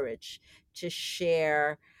takes courage to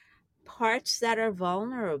share parts that are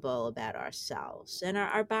vulnerable about ourselves. And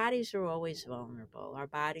our bodies are always vulnerable, our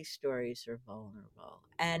body stories are vulnerable.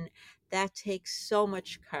 And that takes so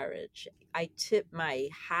much courage. I tip my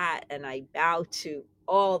hat and I bow to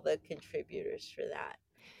all the contributors for that.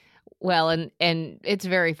 Well, and it's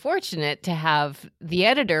very fortunate to have the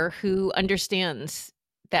editor who understands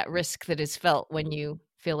that risk that is felt when you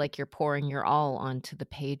feel like you're pouring your all onto the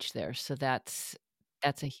page there. So that's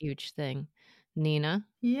a huge thing. Nina?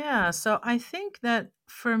 Yeah, so I think that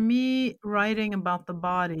for me, writing about the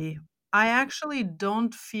body, I actually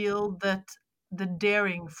don't feel that the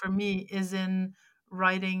daring for me is in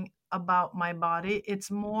writing about my body.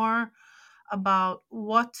 It's more about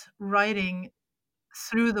what writing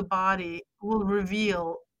through the body will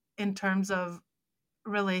reveal in terms of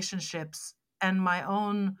relationships and my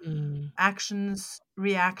own Mm, actions,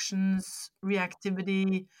 reactions,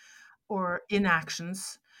 reactivity, or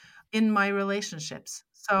inactions in my relationships.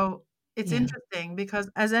 So it's yeah. interesting because,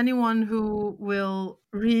 as anyone who will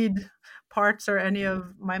read parts or any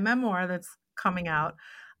of my memoir that's coming out,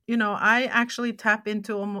 I actually tap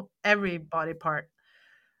into almost every body part.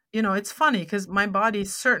 It's funny because my body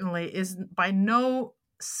certainly is by no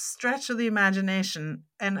stretch of the imagination,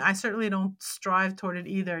 and I certainly don't strive toward it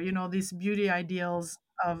either. These beauty ideals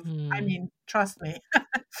of, I Mm, mean, trust me.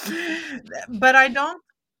 But I don't,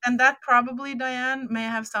 and that probably, Diane, may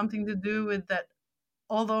have something to do with that.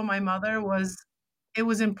 Although my mother it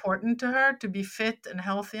was important to her to be fit and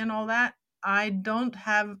healthy and all that, I don't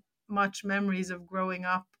have much memories of growing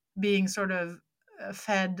up being sort of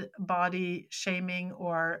fed body shaming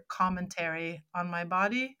or commentary on my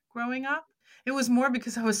body growing up. It was more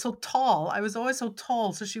because I was so tall. I was always so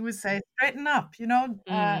tall. So she would say, straighten up,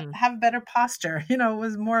 mm, have better posture. It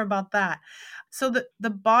was more about that. So the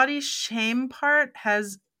body shame part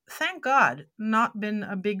has, thank God, not been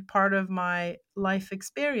a big part of my life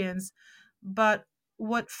experience. But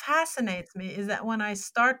what fascinates me is that when I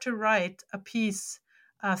start to write a piece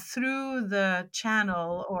through the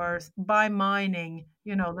channel or by mining,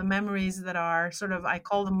 the memories that are sort of, I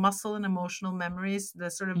call them muscle and emotional memories, the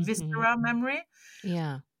sort of mhm. viscera memory,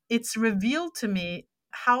 Yeah, it's revealed to me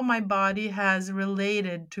how my body has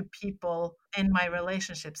related to people in my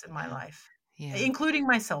relationships in my yeah, life, yeah, including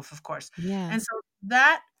myself, of course. yeah, And so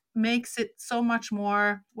that makes it so much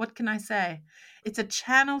more, what can I say? It's a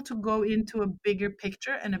channel to go into a bigger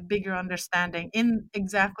picture and a bigger understanding in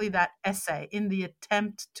exactly that essay, in the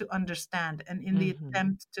attempt to understand and in the mhm.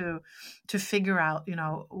 attempt to figure out,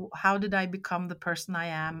 how did I become the person I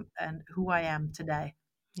am and who I am today.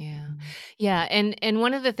 Yeah. Yeah, and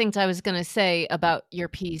one of the things I was gonna say about your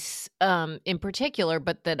piece, in particular,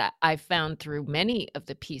 but that I found through many of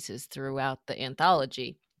the pieces throughout the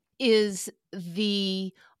anthology, is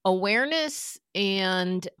the awareness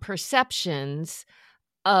and perceptions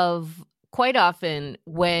of quite often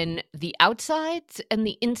when the outsides and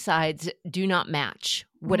the insides do not match,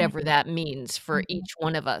 whatever that means for Mhm. each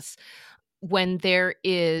one of us. When there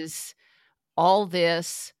is all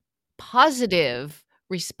this positive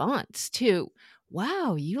response to,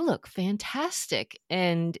 wow, you look fantastic.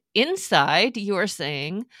 And inside, you're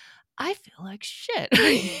saying, I feel like shit.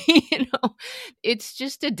 It's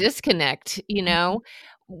just a disconnect, Mhm.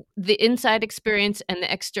 the inside experience and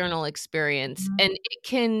the external experience. Mhm. And it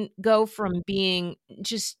can go from being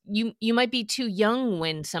just you might be too young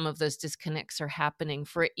when some of those disconnects are happening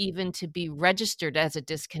for it even to be registered as a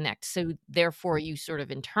disconnect. So therefore you sort of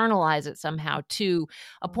internalize it somehow to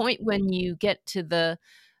a point when you get to the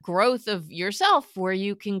growth of yourself where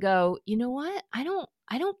you can go, you know what? I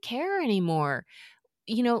don't care anymore.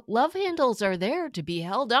 Love handles are there to be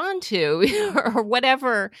held on to or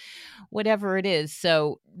whatever it is.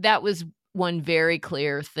 So that was one very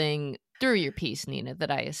clear thing through your piece, Nina,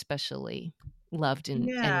 that I especially loved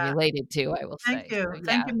and Yeah. related to, I will Thank say. you. So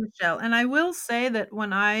Thank yeah. you, Michelle. And I will say that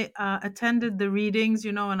when I attended the readings,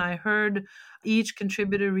 and I heard each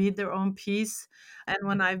contributor read their own piece, and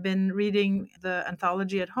when I've been reading the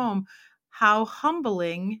anthology at home, how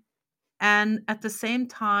humbling and at the same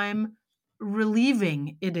time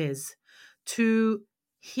relieving it is to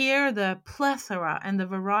hear the plethora and the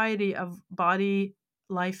variety of body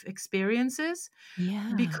life experiences,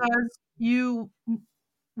 Yeah. because you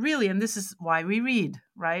really, and this is why we read,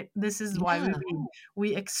 right? This is why we Yeah. read.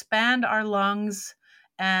 We expand our lungs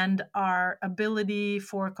and our ability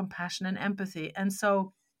for compassion and empathy. And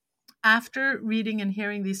so after reading and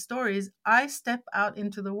hearing these stories, I step out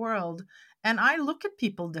into the world and I look at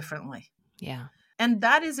people differently. Yeah. And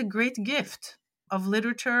that is a great gift of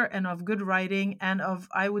literature and of good writing and of,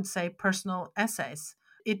 I would say, personal essays.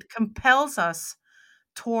 It compels us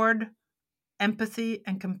toward empathy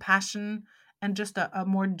and compassion and just a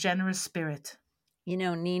more generous spirit. You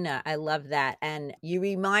know, Nina, I love that. And you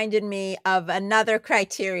reminded me of another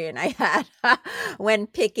criterion I had when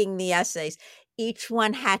picking the essays. Each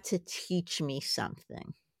one had to teach me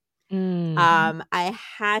something. I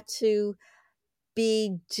had to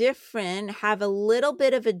be different, have a little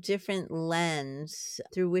bit of a different lens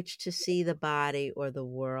through which to see the body or the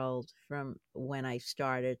world from when I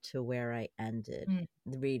started to where I ended Mm.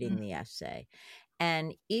 reading the essay.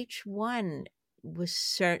 And each one was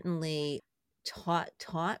certainly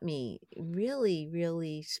taught me really,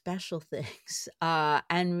 really special things,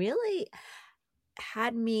 and really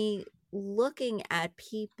had me looking at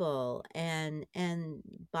people and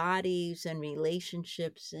bodies and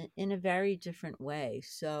relationships in a very different way.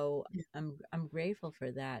 So I'm grateful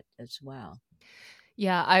for that as well.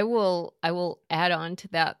 Yeah, I will add on to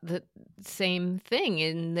that the same thing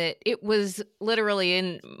in that it was literally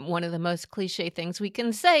in one of the most cliche things we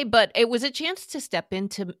can say, but it was a chance to step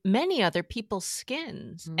into many other people's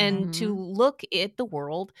skins and to Mm-hmm. look at the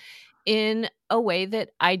world in a way that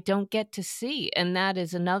I don't get to see. And that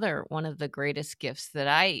is another one of the greatest gifts that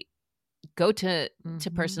I go to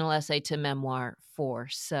Mm-hmm. personal essay, to memoir for.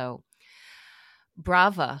 So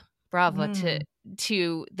brava Mm.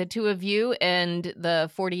 to the two of you and the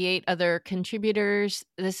 48 other contributors.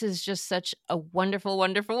 This is just such a wonderful,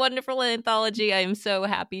 wonderful, wonderful anthology. I am so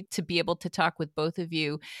happy to be able to talk with both of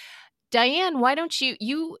you. Diane, why don't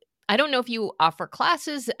you I don't know if you offer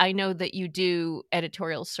classes. I know that you do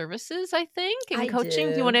editorial services, I think, and I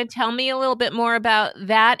coaching. Do you want do. to tell me a little bit more about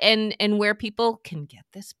that and where people can get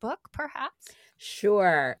this book, perhaps?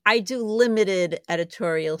 Sure. I do limited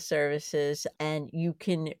editorial services, and you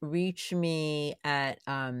can reach me at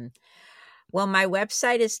well, my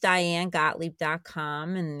website is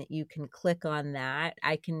dianegottlieb.com, and you can click on that.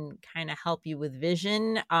 I can kind of help you with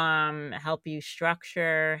vision, help you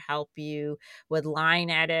structure, help you with line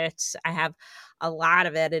edits. I have a lot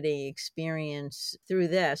of editing experience through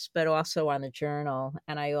this, but also on the journal.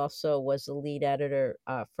 And I also was the lead editor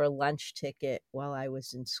for Lunch Ticket while I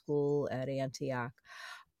was in school at Antioch.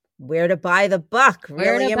 Where to buy the book,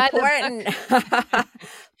 Where to really buy the book? important.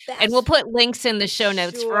 And we'll Best, put links in the show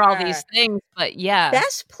notes for all these sure. things, but yeah.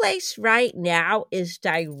 Best place right now is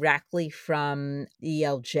directly from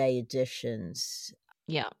ELJ Editions.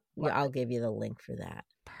 Yeah. Yeah, I'll give you the link for that.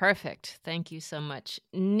 Perfect. Thank you so much.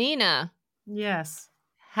 Nina, Yes.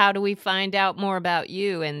 how do we find out more about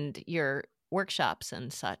you and your workshops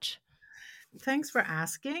and such? Thanks for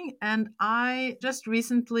asking. And I just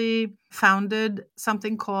recently founded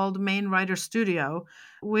something called Main Writer Studio,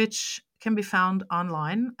 which can be found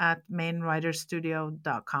online at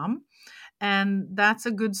mainwriterstudio.com. And that's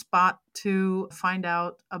a good spot to find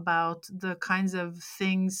out about the kinds of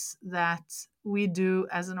things that we do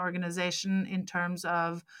as an organization in terms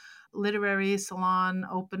of literary salon,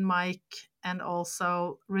 open mic, and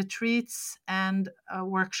also retreats and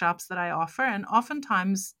workshops that I offer. And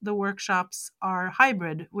oftentimes the workshops are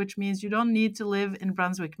hybrid, which means you don't need to live in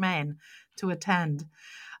Brunswick, Maine to attend.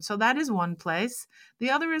 So that is one place. The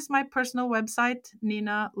other is my personal website,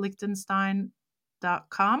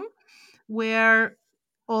 ninalichtenstein.com, where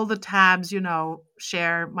all the tabs,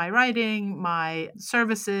 share my writing, my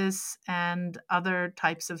services, and other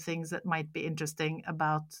types of things that might be interesting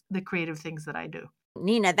about the creative things that I do.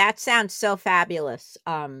 Nina, that sounds so fabulous.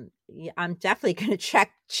 I'm definitely going to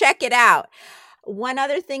check it out. One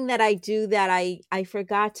other thing that I do that I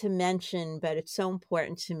forgot to mention, but it's so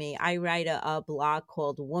important to me, I write a blog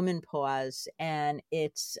called Woman Pause, and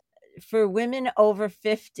it's for women over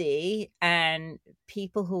 50 and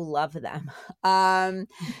people who love them. And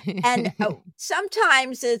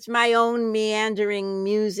sometimes it's my own meandering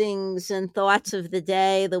musings and thoughts of the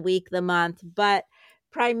day, the week, the month, but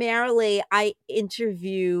Primarily, I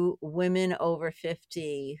interview women over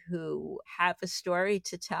 50 who have a story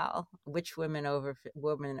to tell. Which woman over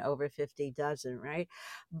 50 doesn't, right?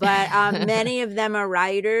 But many of them are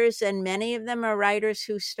writers, and many of them are writers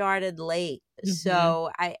who started late. So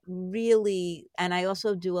I really, and I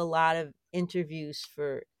also do a lot of interviews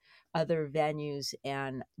for other venues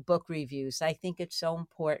and book reviews. I think it's so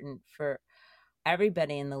important for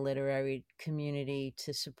everybody in the literary community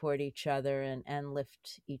to support each other and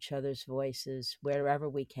lift each other's voices wherever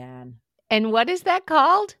we can. And what is that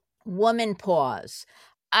called? Woman Pause.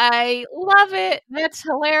 I love it. That's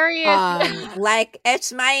hilarious. Like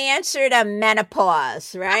it's my answer to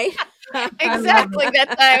menopause, right? Exactly.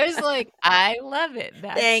 That's why I was like, I love it.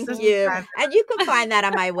 That's Thank you. And you can find that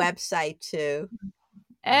on my website too.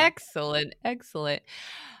 Excellent. Excellent.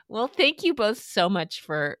 Well, thank you both so much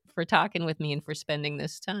for talking with me and for spending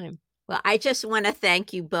this time. Well, I just want to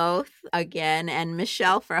thank you both again, and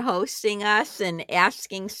Michelle for hosting us and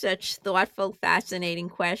asking such thoughtful, fascinating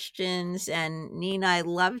questions. And Nina, I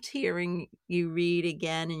loved hearing you read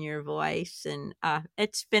again in your voice, and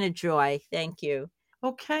it's been a joy. Thank you.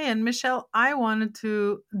 Okay, and Michelle, I wanted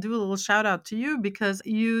to do a little shout out to you because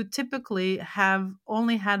you typically have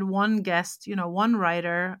only had one guest, one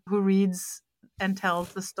writer who reads and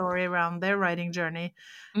tells the story around their writing journey.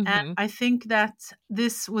 And I think that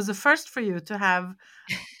this was a first for you to have,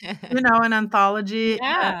 an anthology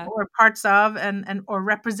or parts of and or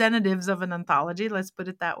representatives of an anthology, let's put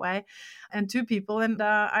it that way, and two people. And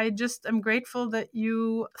I just am grateful that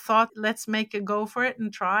you thought, let's make a go for it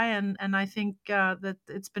and try. And I think that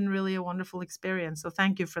it's been really a wonderful experience. So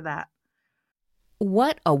thank you for that.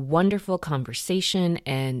 What a wonderful conversation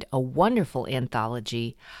and a wonderful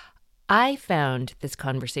anthology. I found this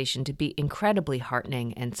conversation to be incredibly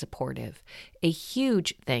heartening and supportive. A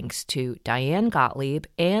huge thanks to Diane Gottlieb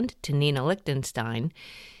and to Nina Lichtenstein.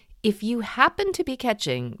 If you happen to be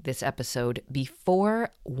catching this episode before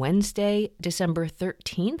Wednesday, December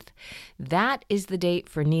 13th, that is the date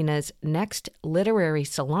for Nina's next literary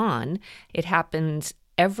salon. It happens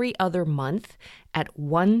every other month at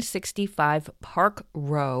 165 Park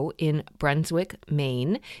Row in Brunswick,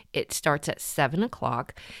 Maine. It starts at 7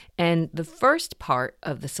 o'clock. And the first part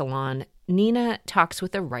of the salon, Nina talks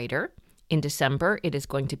with a writer. In December, it is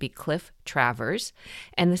going to be Cliff Travers.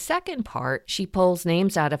 And the second part, she pulls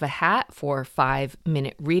names out of a hat for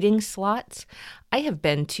 5-minute reading slots. I have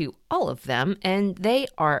been to all of them, and they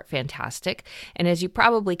are fantastic. And as you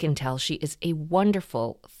probably can tell, she is a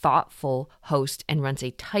wonderful, thoughtful host and runs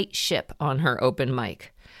a tight ship on her open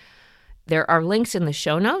mic. There are links in the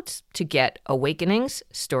show notes to get Awakenings,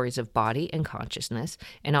 Stories of Body and Consciousness,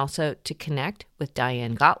 and also to connect with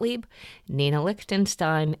Diane Gottlieb, Nina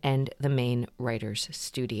Lichtenstein, and the Maine Writers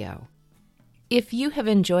Studio. If you have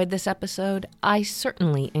enjoyed this episode, I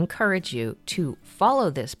certainly encourage you to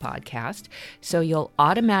follow this podcast so you'll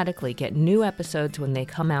automatically get new episodes when they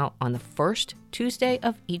come out on the first Tuesday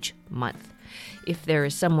of each month. If there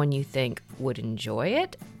is someone you think would enjoy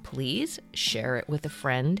it, please share it with a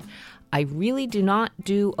friend. I really do not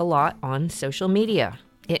do a lot on social media.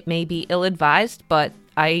 It may be ill-advised, but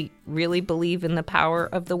I really believe in the power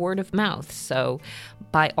of the word of mouth. So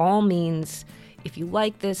by all means, if you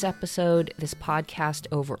like this episode, this podcast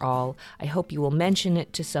overall, I hope you will mention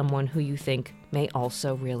it to someone who you think may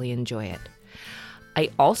also really enjoy it. I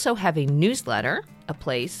also have a newsletter, a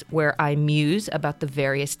place where I muse about the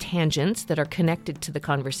various tangents that are connected to the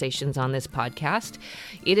conversations on this podcast.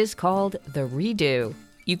 It is called The Redo.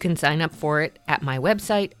 You can sign up for it at my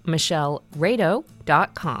website,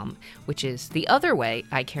 michellerado.com, which is the other way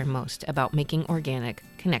I care most about making organic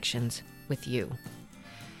connections with you.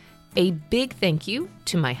 A big thank you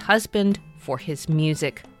to my husband for his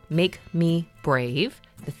music, Make Me Brave,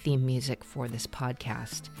 the theme music for this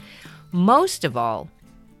podcast. Most of all,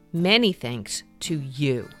 many thanks to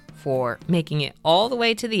you for making it all the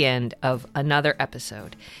way to the end of another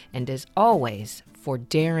episode, and as always, for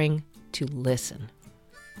daring to listen.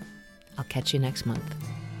 I'll catch you next month.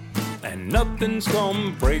 And nothing's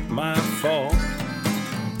gonna break my fall.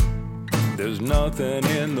 There's nothing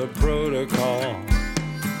in the protocol.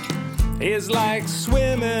 It's like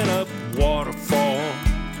swimming up waterfall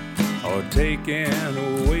or taking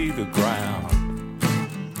away the ground.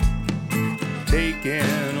 Taking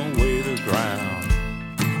away the ground.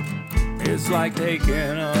 It's like taking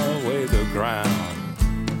away the ground.